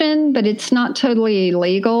situation, but it's not totally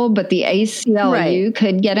illegal. But the ACLU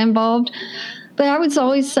could get involved. But I was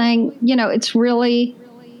always saying, it's really,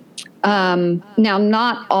 now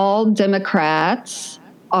not all Democrats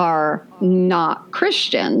are not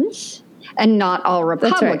Christians, and not all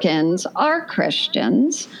Republicans are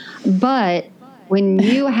Christians. But when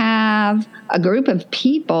you have a group of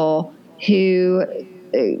people who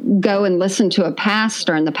go and listen to a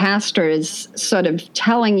pastor, and the pastor is sort of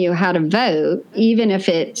telling you how to vote, even if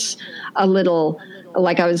it's a little,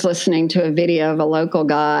 like I was listening to a video of a local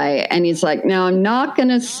guy, and he's like, now I'm not going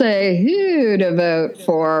to say who to vote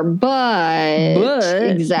for, but.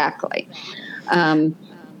 Exactly.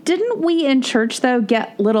 Didn't we in church, though,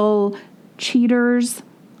 get little cheaters,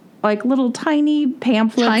 like little tiny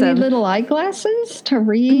pamphlets? Tiny little eyeglasses to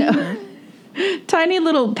read? No. Tiny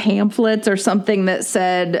little pamphlets or something that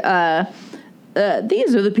said,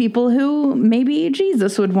 these are the people who maybe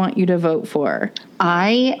Jesus would want you to vote for.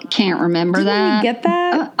 I can't remember that. Did you get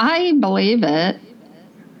that? I believe it.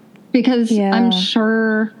 Because I'm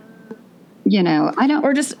sure, I don't.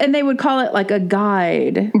 Or and they would call it like a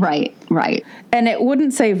guide. Right. And it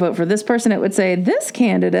wouldn't say vote for this person. It would say this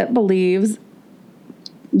candidate believes.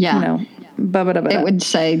 Yeah. It would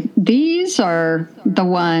say, these are the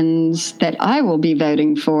ones that I will be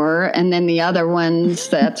voting for. And then the other ones,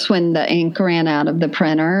 that's when the ink ran out of the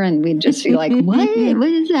printer. And we'd just be like, what? What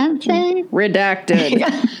does that say? Redacted.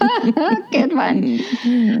 Good one.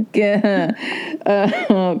 Okay.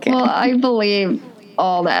 Well, I believe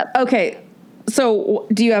all that. Okay. So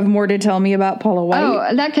do you have more to tell me about Paula White?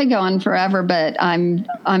 Oh, that could go on forever, but I'm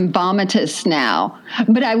vomitous now.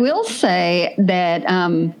 But I will say that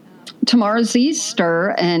tomorrow's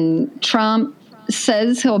Easter, and Trump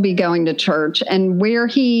says he'll be going to church, and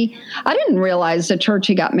I didn't realize the church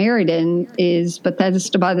he got married in is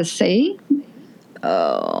Bethesda by the Sea.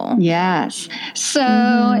 Oh. Yes. So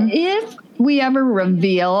if we ever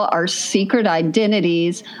reveal our secret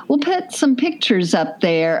identities, we'll put some pictures up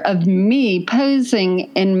there of me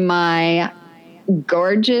posing in my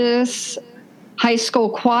gorgeous high school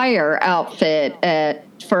choir outfit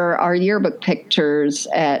for our yearbook pictures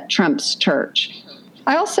at Trump's church.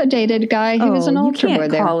 I also dated a guy who was an altar boy there.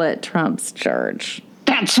 You can't call it Trump's church.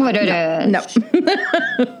 That's what it is. No.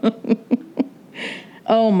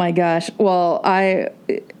 Oh my gosh. Well,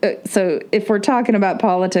 so if we're talking about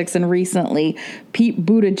politics, and recently Pete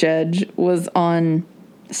Buttigieg was on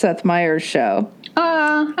Seth Meyers' show.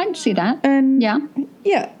 I'd see that. And yeah.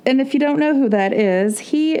 And if you don't know who that is,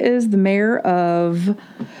 he is the mayor of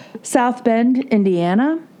South Bend,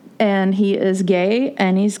 Indiana, and he is gay,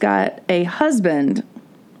 and he's got a husband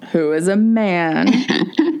who is a man.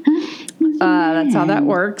 That's how that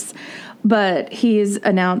works. But he's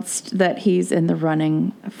announced that he's in the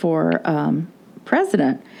running for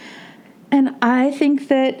president. And I think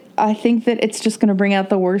that it's just going to bring out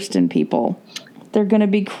the worst in people. They're going to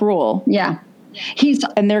be cruel. Yeah.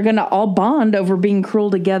 And they're going to all bond over being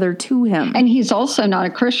cruel together to him. And he's also not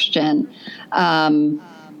a Christian. Like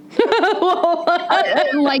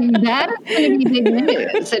that is going to be big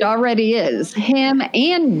news. It already is. Him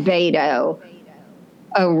and Beto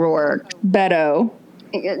O'Rourke.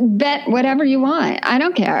 Bet whatever you want. I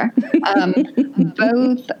don't care.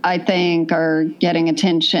 Both, I think, are getting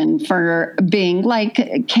attention for being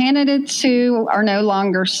like candidates who are no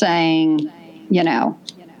longer saying,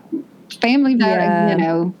 family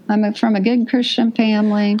values, I'm from a good Christian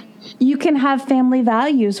family. You can have family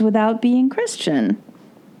values without being Christian.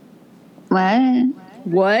 What?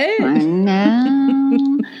 What?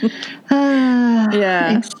 No.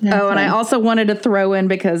 Yeah. Exactly. Oh, and I also wanted to throw in,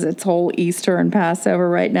 because it's whole Easter and Passover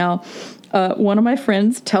right now. One of my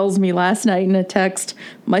friends tells me last night in a text,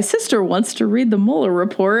 my sister wants to read the Mueller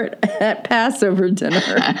report at Passover dinner.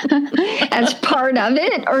 As part of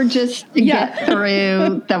it, or just to get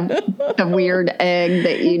through the weird egg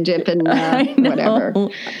that you dip in whatever.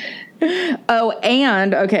 Oh,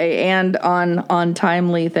 and on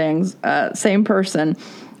timely things, same person.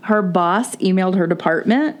 Her boss emailed her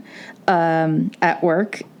department at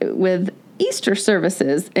work with Easter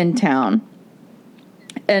services in town.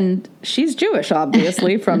 And she's Jewish,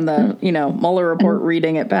 obviously, from the, Mueller report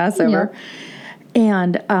reading at Passover. Yeah.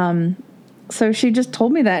 And so she just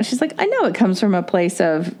told me that. She's like, I know it comes from a place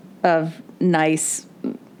of nice,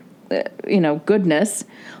 goodness.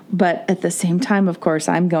 But at the same time, of course,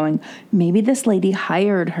 I'm going, maybe this lady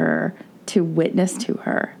hired her to witness to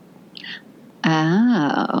her.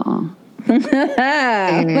 Oh.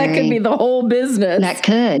 That could be the whole business. That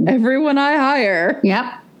could. Everyone I hire.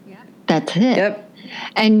 Yep. That's it. Yep.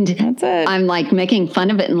 And that's it. I'm like making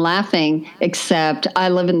fun of it and laughing, except I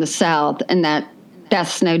live in the South, and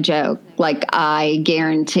that's no joke. Like, I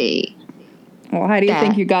guarantee. Well, how do you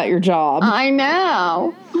think you got your job? I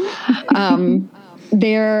know.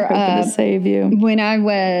 They're hoping to save you. When I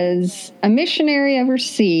was a missionary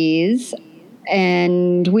overseas,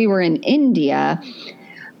 and we were in India,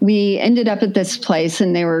 we ended up at this place,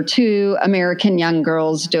 and there were 2 American young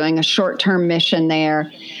girls doing a short-term mission there.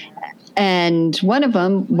 And one of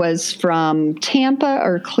them was from Tampa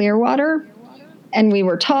or Clearwater. And we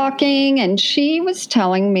were talking, and she was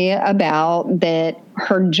telling me about that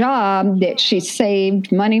her job that she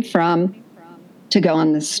saved money from to go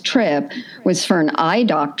on this trip was for an eye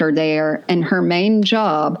doctor there. And her main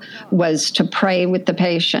job was to pray with the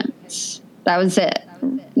patients. That was it.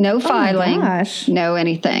 No filing, no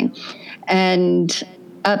anything. And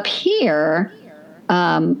up here,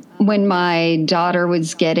 when my daughter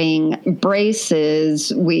was getting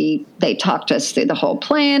braces, they talked us through the whole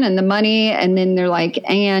plan and the money, and then they're like,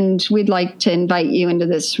 and we'd like to invite you into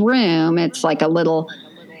this room. It's like a little,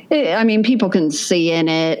 people can see in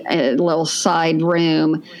it, a little side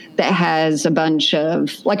room that has a bunch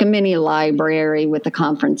of, like a mini library with a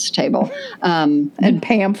conference table. And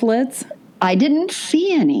pamphlets? I didn't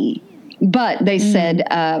see any. But they said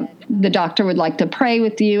the doctor would like to pray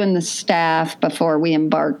with you and the staff before we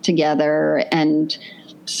embark together. And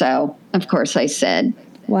so, of course, I said,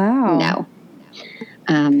 wow.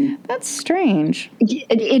 No. That's strange.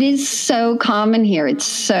 It is so common here. It's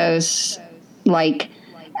so,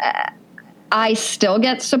 I still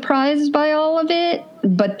get surprised by all of it,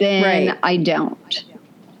 but then I don't.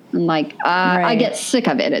 I'm like, I get sick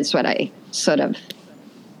of it. It's what I sort of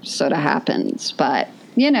happens. But,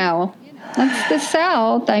 that's the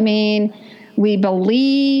South. We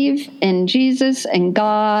believe in Jesus and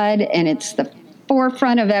God, and it's the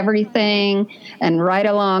forefront of everything. And right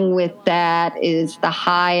along with that is the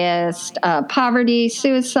highest poverty,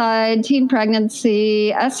 suicide, teen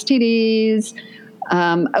pregnancy, STDs,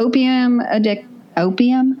 opioid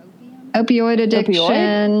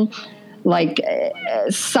addiction. Like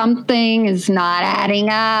something is not adding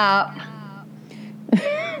up.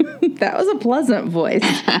 That was a pleasant voice.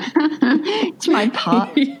 It's my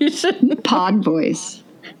pod voice.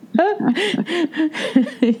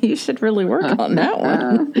 You should really work on that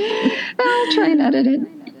one. I'll try and edit it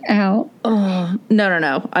out. Oh,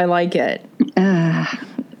 no. I like it.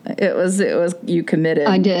 It was you committed.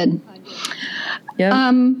 I did. Yeah.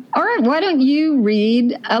 All right. Why don't you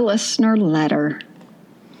read a listener letter?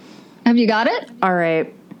 Have you got it? All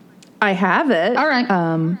right. I have it. All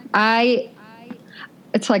right.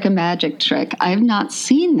 It's like a magic trick. I have not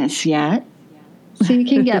seen this yet, so you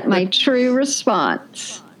can get my true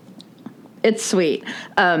response. It's sweet.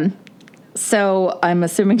 So I'm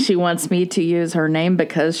assuming she wants me to use her name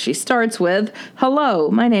because she starts with,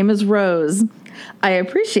 "Hello, my name is Rose. I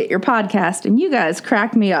appreciate your podcast, and you guys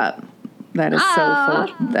crack me up." That is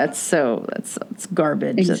that's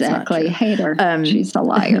garbage. Exactly. Hate her. She's a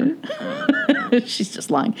liar. She's just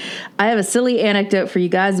lying. I have a silly anecdote for you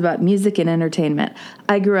guys about music and entertainment.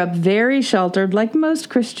 I grew up very sheltered like most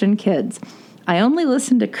Christian kids. I only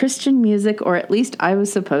listened to Christian music, or at least I was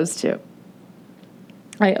supposed to.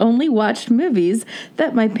 I only watched movies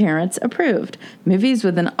that my parents approved. Movies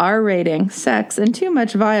with an R rating, sex, and too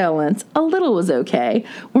much violence, a little was okay,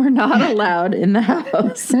 were not allowed in the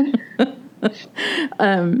house.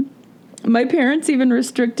 My parents even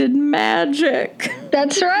restricted magic.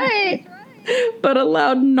 That's right. But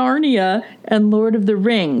allowed Narnia and Lord of the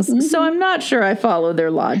Rings. Mm-hmm. So I'm not sure I follow their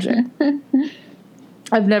logic.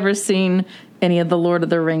 I've never seen any of the Lord of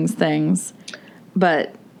the Rings things.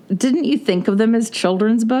 But didn't you think of them as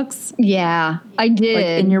children's books? Yeah, I did. Like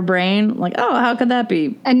in your brain? Like, oh, how could that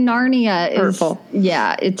be? And Narnia hurtful?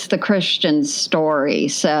 It's the Christian story.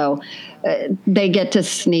 So they get to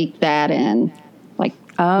sneak that in. Like,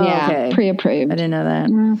 okay. Pre-approved. I didn't know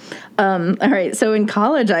that. All right. So in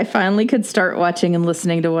college, I finally could start watching and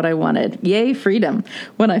listening to what I wanted. Yay, freedom.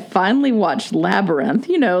 When I finally watched Labyrinth,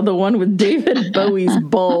 the one with David Bowie's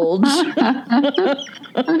Bulge.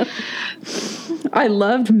 I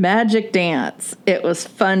loved Magic Dance. It was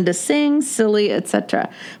fun to sing, silly,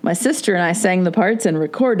 etc. My sister and I sang the parts and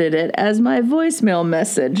recorded it as my voicemail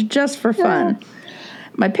message just for fun.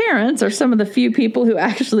 My parents are some of the few people who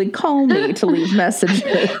actually call me to leave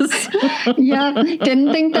messages.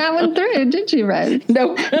 Didn't think that one through, did you, Rose?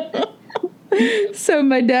 Nope. So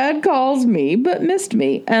my dad calls me, but missed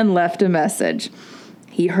me, and left a message.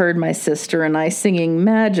 He heard my sister and I singing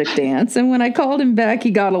Magic Dance, and when I called him back,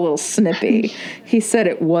 he got a little snippy. He said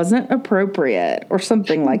it wasn't appropriate or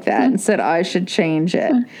something like that and said I should change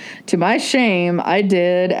it. To my shame, I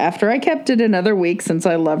did after I kept it another week since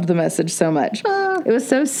I loved the message so much. It was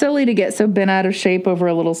so silly to get so bent out of shape over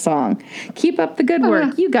a little song. Keep up the good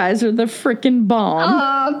work. You guys are the frickin' bomb.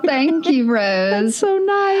 Oh, thank you, Rose. That's so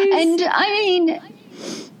nice. And I mean,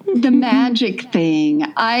 the magic thing.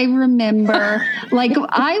 I remember,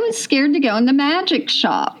 I was scared to go in the magic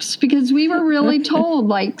shops because we were really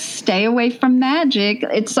told, stay away from magic.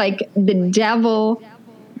 It's like the devil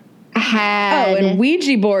had. Oh, and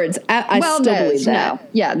Ouija boards. I still believe that. No.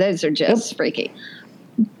 Yeah, those are just freaky.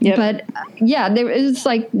 Yep. But there was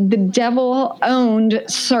the devil owned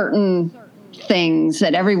certain things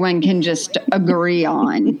that everyone can just agree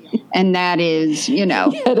on. And that is, He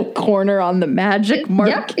had a corner on the magic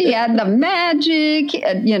market. Yep, he had the magic,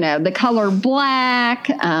 the color black,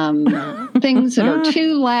 things that are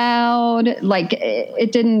too loud.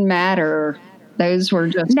 It didn't matter. Those were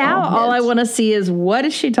just now all I want to see is what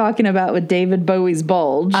is she talking about with David Bowie's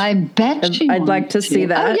Bulge? I bet you. I'd like to see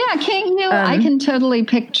that. Oh yeah, can't you? I can totally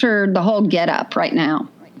picture the whole getup right now.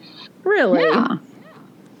 Really? Yeah.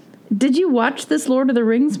 Did you watch this Lord of the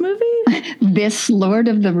Rings movie? This Lord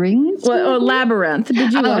of the Rings? Or Labyrinth?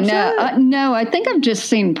 Did you watch it? No, I think I've just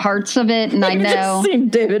seen parts of it, and I know. Just seen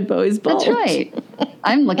David Bowie's Bulge. That's right.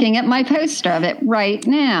 I'm looking at my poster of it right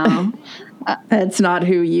now. That's not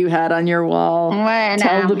who you had on your wall.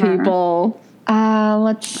 Tell the people.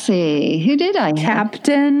 Let's see. Who did I have?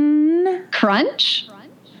 Captain Crunch?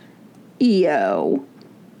 EO.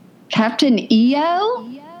 Captain EO?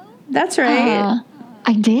 That's right.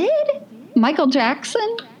 I did? Michael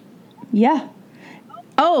Jackson? Yeah.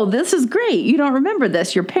 Oh, this is great. You don't remember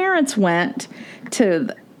this. Your parents went to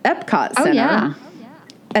the Epcot Center. Oh, yeah.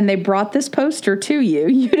 And they brought this poster to you.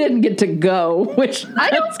 You didn't get to go, which I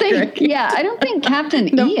don't think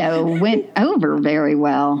Captain EO went over very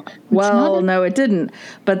well. No, it didn't.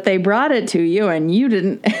 But they brought it to you, and you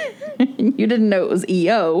didn't. You didn't know it was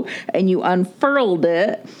EO, and you unfurled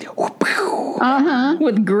it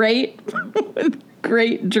with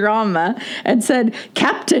great drama and said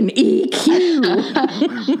Captain EQ.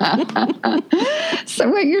 So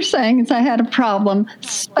what you're saying is I had a problem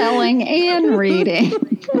spelling and reading.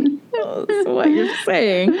 That's what you're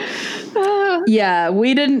saying. Yeah,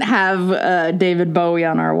 we didn't have David Bowie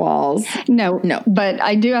on our walls. No. But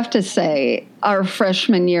I do have to say, our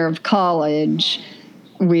freshman year of college,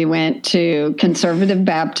 we went to Conservative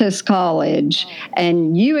Baptist College,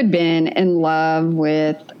 and you had been in love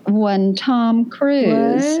with one Tom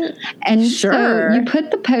Cruise. What? And sure. So you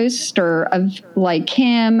put the poster of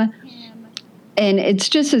him, and it's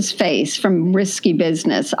just his face from Risky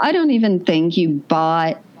Business. I don't even think you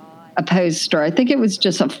bought a poster. I think it was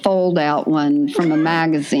just a fold-out one from a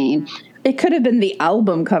magazine. It could have been the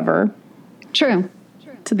album cover. True.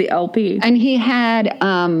 To the LP. And he had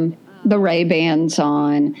the Ray-Bans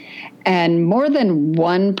on, and more than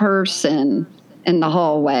one person in the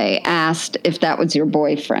hallway asked if that was your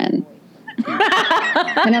boyfriend.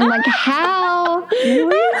 And I'm like, how?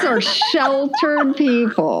 These are sheltered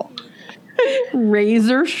people.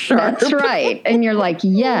 Razor sharp. That's right. And you're like,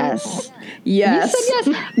 yes. Yes. You said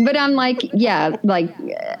yes. But I'm like, yeah,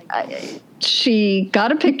 she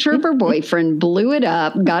got a picture of her boyfriend, blew it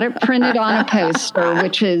up, got it printed on a poster,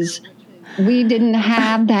 which is, we didn't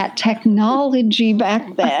have that technology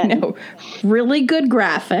back then. No. Really good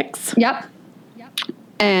graphics. Yep.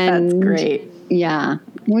 And that's great. Yeah.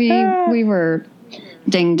 We were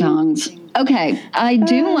ding-dongs. Okay. I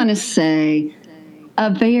do want to say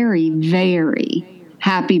a very, very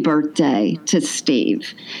happy birthday to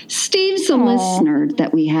Steve. Steve's a listener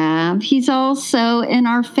that we have. He's also in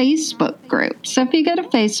our Facebook group. So if you go to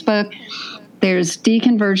Facebook, there's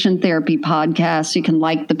Deconversion Therapy Podcast. You can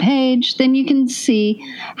like the page. Then you can see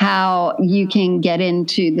how you can get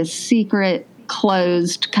into the secret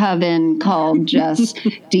closed coven called just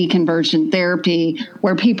Deconversion Therapy,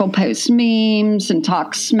 where people post memes and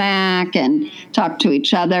talk smack and talk to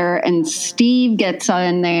each other. And Steve gets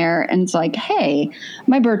on there and is like, hey,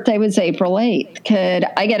 my birthday was April 8th. Could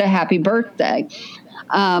I get a happy birthday?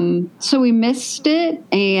 So we missed it,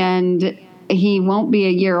 and he won't be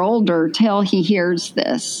a year older till he hears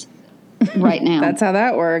this right now. That's how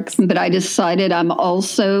that works. But I decided I'm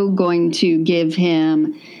also going to give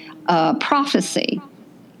him prophecy.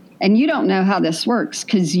 And you don't know how this works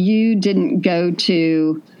because you didn't go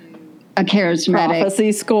to a charismatic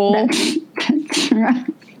prophecy school. That's right.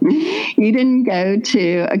 You didn't go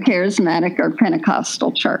to a charismatic or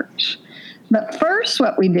Pentecostal church. But first,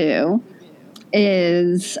 what we do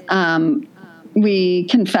is we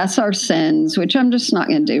confess our sins, which I'm just not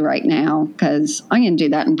going to do right now because I'm going to do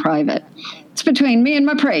that in private. It's between me and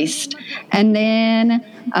my priest. And then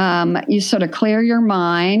you sort of clear your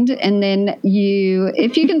mind. And then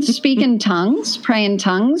if you can speak in tongues, pray in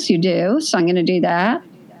tongues, you do. So I'm going to do that.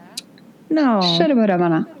 No.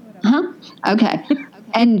 Huh? Okay.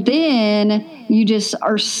 And then you just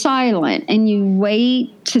are silent and you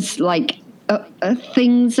wait to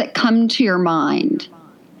things that come to your mind.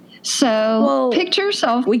 So picture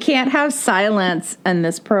yourself. We can't have silence in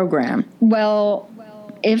this program. Well,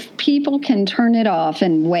 if people can turn it off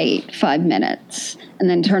and wait 5 minutes and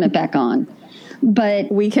then turn it back on.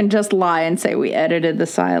 But we can just lie and say we edited the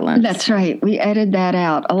silence. That's right. We edited that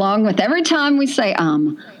out along with every time we say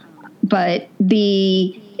But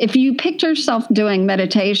if you picture yourself doing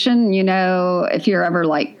meditation, if you're ever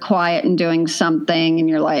like quiet and doing something and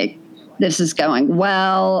you're like, this is going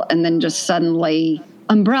well, and then just suddenly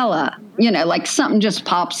umbrella, like something just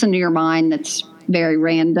pops into your mind that's very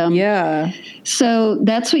random. Yeah. So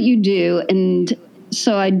that's what you do. And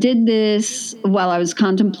so I did this while I was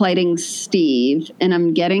contemplating Steve, and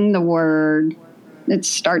I'm getting the word that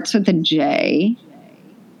starts with a J.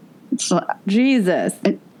 It's Jesus.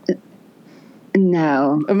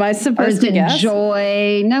 No. Am I supposed to guess?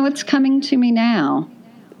 Joy. No, it's coming to me now.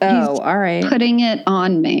 Oh, all right. Putting it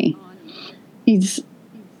on me. He's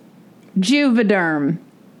Juvederm.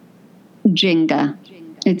 Jenga.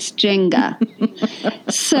 It's Jenga.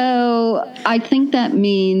 So I think that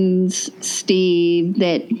means, Steve,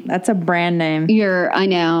 that's a brand name. I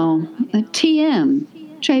know, a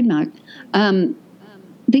TM, trademark, that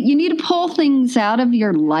you need to pull things out of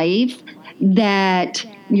your life that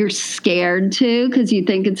you're scared to because you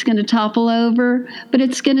think it's going to topple over, but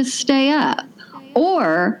it's going to stay up.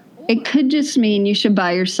 Or it could just mean you should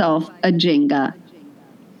buy yourself a Jenga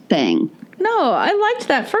thing. No, I liked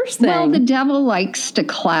that first thing. Well, the devil likes to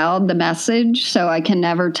cloud the message, so I can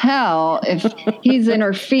never tell if he's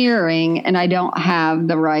interfering and I don't have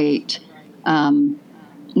the right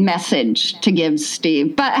message to give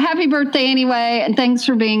Steve. But happy birthday anyway, and thanks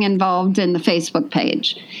for being involved in the Facebook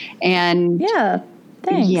page. And yeah,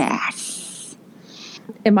 thanks. Yes.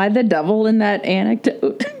 Am I the devil in that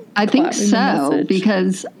anecdote? I think so,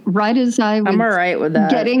 because right as I'm all right with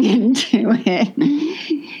that. Getting into it,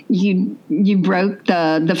 you broke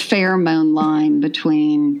the pheromone line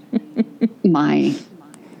between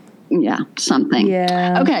something.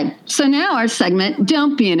 Yeah. Okay, so now our segment,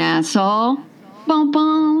 Don't Be an Asshole. Bum,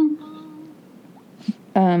 bum.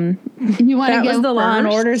 You want to go That was the first? Law and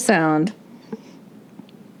Order sound.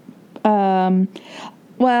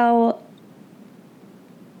 Well,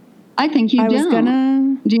 I think you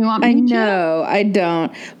don't. Do you want me to? I know, I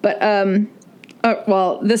don't. But,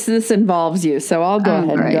 this involves you, so I'll go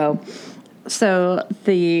ahead and go. So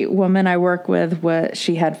the woman I work with,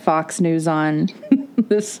 she had Fox News on.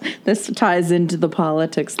 This ties into the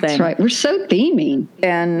politics thing. That's right. We're so theming.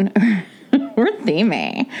 And we're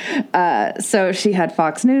theming. So she had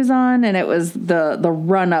Fox News on, and it was the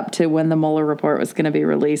run up to when the Mueller report was going to be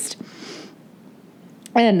released.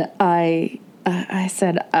 And I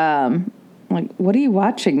said, what are you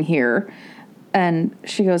watching here? And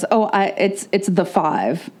she goes, it's The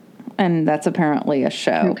Five, and that's apparently a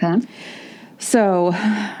show. Okay. So,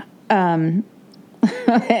 I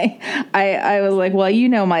was like,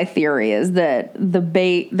 well, my theory is that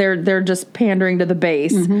they're just pandering to the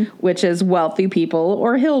base, which is wealthy people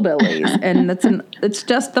or hillbillies, and it's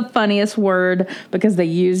just the funniest word because they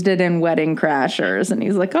used it in Wedding Crashers. And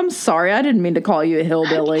he's like, I'm sorry, I didn't mean to call you a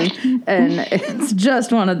hillbilly, and it's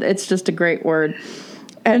just a great word.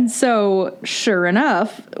 And so, sure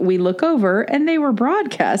enough, we look over and they were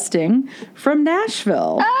broadcasting from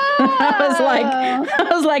Nashville. Oh. I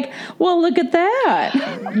was like, well, look at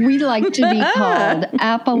that. We like to be called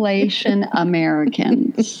Appalachian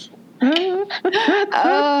Americans. The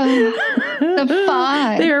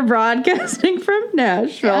five. They were broadcasting from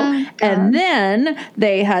Nashville, and then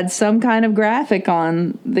they had some kind of graphic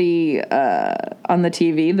on the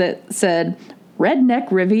TV that said Redneck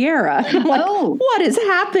Riviera. I'm like, what is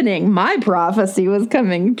happening? My prophecy was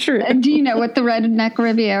coming true. Do you know what the Redneck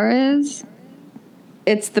Riviera is?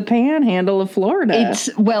 It's the panhandle of Florida. It's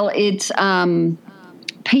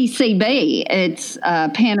PCB. It's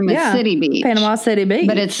Panama City Beach. Panama City Beach.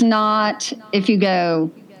 But it's not if you go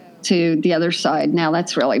to the other side. Now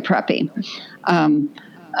that's really preppy.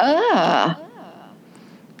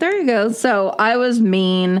 There you go. So I was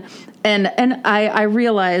mean, and I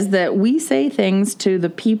realized that we say things to the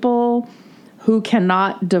people who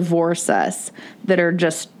cannot divorce us that are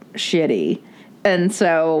just shitty. And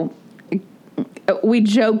so we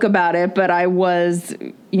joke about it, but I was,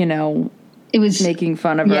 it was making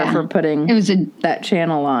fun of her for putting that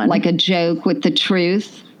channel on. Like a joke with the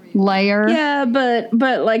truth layer. Yeah, but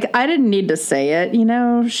like I didn't need to say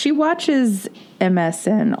it. She watches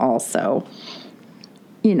MSN also.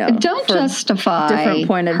 Don't justify different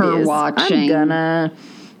point of her views. watching. I'm gonna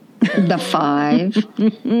the five.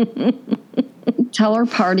 Tell her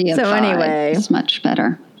party of so five. Anyway, it's much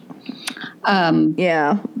better.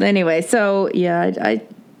 Yeah. Anyway, so yeah,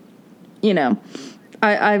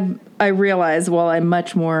 I realize while I'm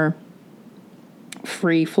much more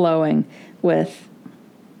free flowing with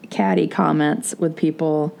catty comments with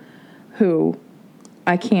people who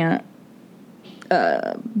I can't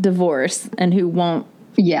divorce and who won't.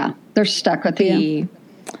 Yeah, they're stuck with you.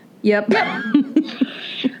 Yep.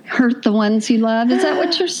 Hurt the ones you love. Is that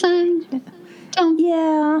what you're saying? Don't.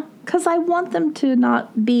 Yeah, because I want them to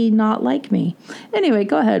not like me. Anyway,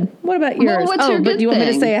 go ahead. What about yours? Well, what's your good but do you want me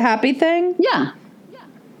to thing? say a happy thing? Yeah.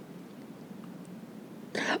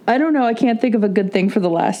 I don't know. I can't think of a good thing for the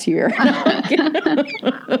last year.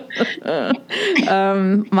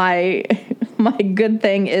 My good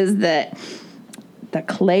thing is that the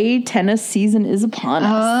clay tennis season is upon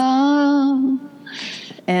us. Oh.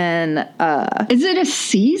 And is it a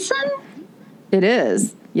season? It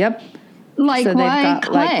is. Yep. Like so why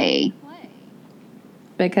clay?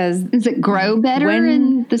 Because does it grow better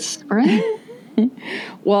in the spring?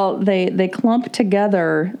 Well, they clump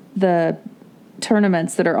together the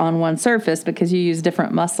tournaments that are on one surface because you use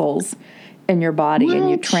different muscles in your body and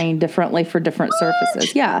you train differently for different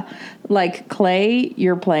surfaces. Yeah. Like clay,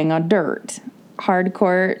 you're playing on dirt. Hard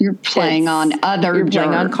court, you're playing on other you're dirt.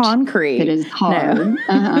 Playing on concrete. It is hard. No.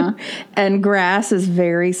 Uh-huh. And grass is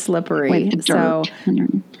very slippery. With the dirt.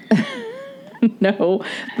 So no,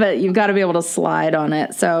 but you've got to be able to slide on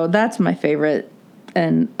it. So that's my favorite.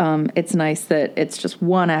 And it's nice that it's just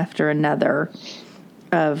one after another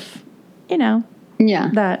of, yeah.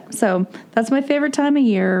 That. So that's my favorite time of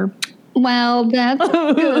year. Well, that's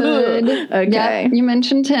good. Okay. Yep, you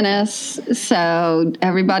mentioned tennis, so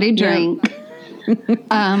everybody drink. Yep.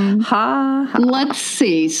 Let's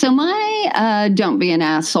see. So my don't be an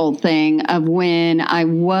asshole thing of when I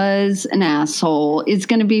was an asshole is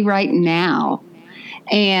going to be right now.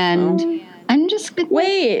 And I'm just going to...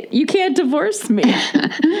 Wait, you can't divorce me.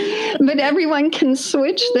 But everyone can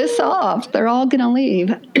switch this off. They're all going to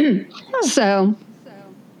leave. So...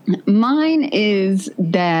 mine is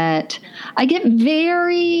that I get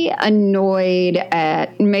very annoyed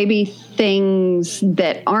at maybe things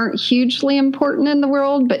that aren't hugely important in the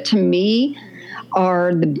world, but to me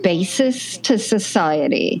are the basis to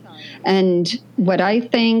society. And what I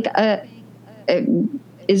think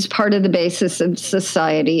is part of the basis of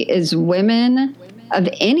society is women of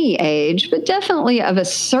any age, but definitely of a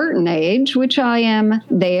certain age, which I am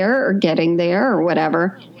there or getting there or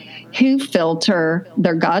whatever, who filter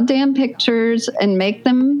their goddamn pictures and make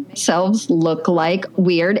themselves look like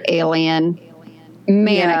weird alien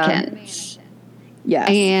mannequins. Yes.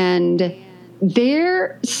 And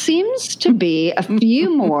there seems to be a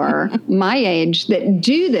few more my age that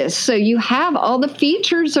do this. So you have all the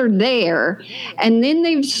features are there, and then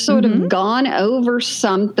they've sort of gone over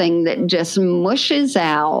something that just mushes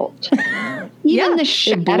out. Even the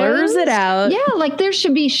shadows. It blurs it out. Yeah, like there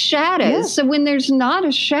should be shadows. Yeah. So when there's not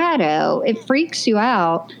a shadow, it freaks you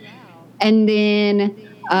out. And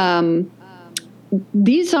then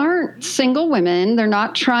these aren't single women. They're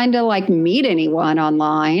not trying to like meet anyone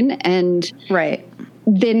online. And right.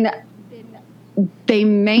 Then they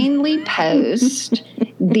mainly post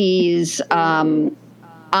these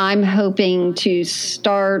I'm hoping to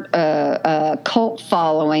start a cult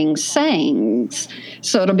following sayings.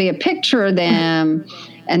 So it'll be a picture of them,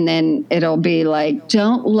 and then it'll be like,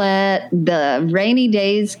 don't let the rainy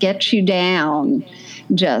days get you down.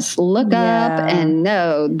 Just look up and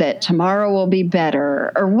know that tomorrow will be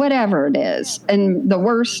better, or whatever it is. And the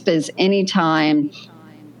worst is anytime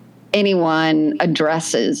anyone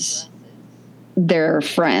addresses their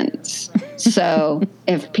friends. So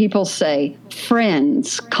if people say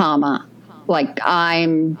friends, comma, like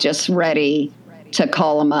I'm just ready to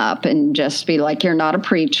call them up and just be like, you're not a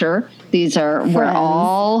preacher. We're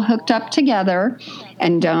all hooked up together,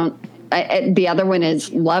 and the other one is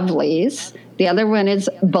lovelies. The other one is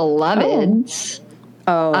beloveds.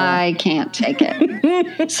 Oh. I can't take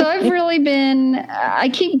it. So I've really I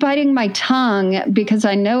keep biting my tongue because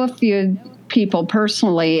I know a few people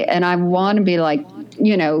personally, and I want to be like,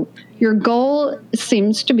 your goal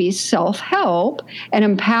seems to be self-help and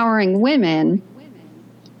empowering women,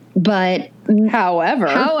 but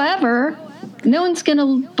however, no one's going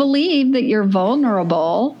to believe that you're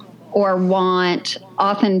vulnerable or want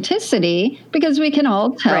authenticity, because we can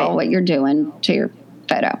all tell what you're doing to your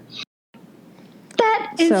photo.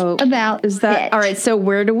 That is about it. All right, so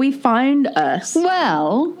where do we find us?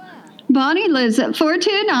 Well, Bonnie lives at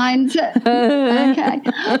 429.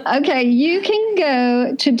 Okay, you can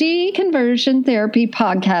go to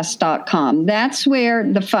deconversiontherapypodcast.com. That's where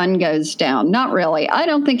the fun goes down. Not really. I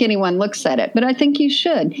don't think anyone looks at it, but I think you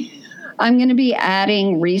should. I'm going to be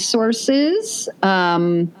adding resources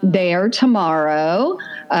there tomorrow,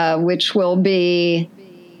 which will be,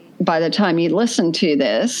 by the time you listen to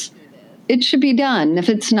this, it should be done. If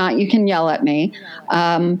it's not, you can yell at me.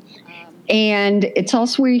 And it's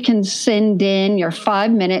also where you can send in your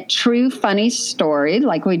 5-minute true funny story,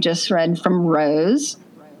 like we just read from Rose.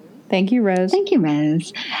 Thank you, Rose. Thank you,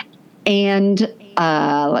 Rose. And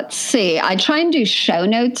let's see. I try and do show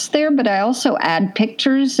notes there, but I also add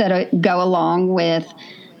pictures that go along with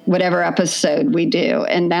whatever episode we do.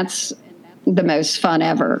 And that's the most fun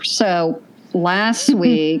ever. So last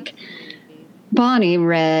week, Bonnie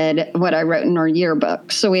read what I wrote in her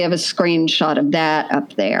yearbook. So we have a screenshot of that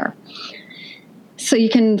up there. So you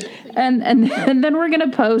can... And then we're going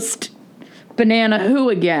to post Banana Who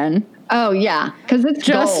again. Oh, yeah, because it's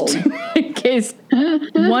just gold. In case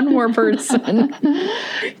one more person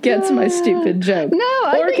gets my stupid joke.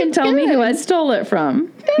 No, or can tell me who I stole it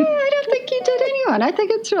from. No, I don't think you did anyone. I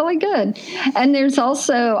think it's really good. And there's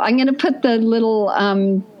also, I'm going to put the little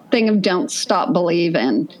thing of Don't Stop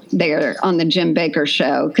Believing there on the Jim Bakker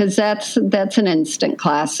Show, because that's an instant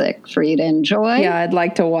classic for you to enjoy. Yeah, I'd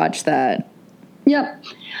like to watch that. Yep.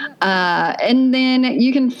 And then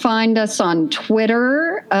you can find us on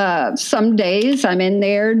Twitter. Some days I'm in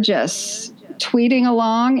there just tweeting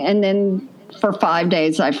along, and then for 5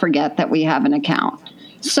 days I forget that we have an account.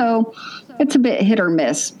 So it's a bit hit or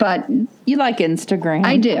miss, but... You like Instagram.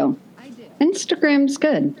 I do. Instagram's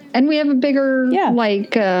good. And we have a bigger,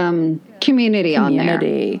 community on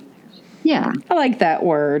there. Yeah. I like that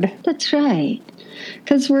word. That's right.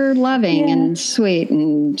 Because we're loving and sweet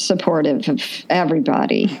and supportive of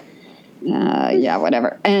everybody.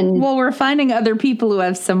 Whatever. And well, we're finding other people who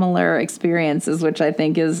have similar experiences, which I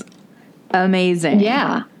think is amazing.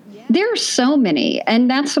 Yeah. There are so many. And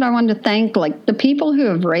that's what I wanted to thank, like, the people who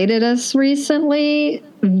have rated us recently.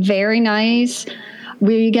 Very nice.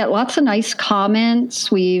 We get lots of nice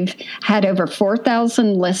comments. We've had over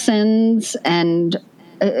 4,000 listens. And,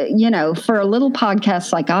 for a little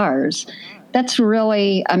podcast like ours, that's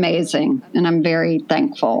really amazing. And I'm very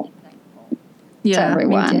thankful to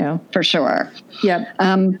everyone. Me too. For sure. Yep.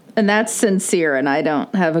 And that's sincere. And I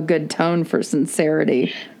don't have a good tone for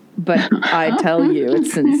sincerity, but I tell you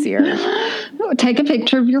it's sincere. Take a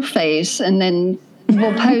picture of your face and then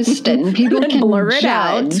we'll post it and people can blur it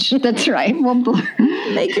judge. Out. That's right. We'll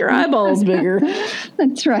make your eyeballs bigger.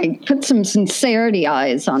 That's right. Put some sincerity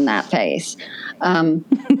eyes on that face.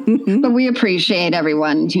 But we appreciate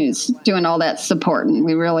everyone who's doing all that support, and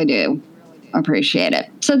we really do appreciate it.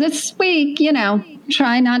 So this week,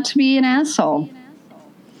 try not to be an asshole.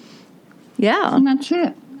 Yeah. And that's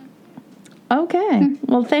it. Okay.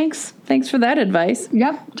 Well, thanks. Thanks for that advice.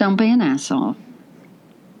 Yep. Don't be an asshole.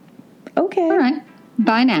 Okay. All right.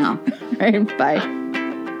 Bye now. All right. Bye.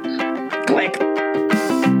 Click.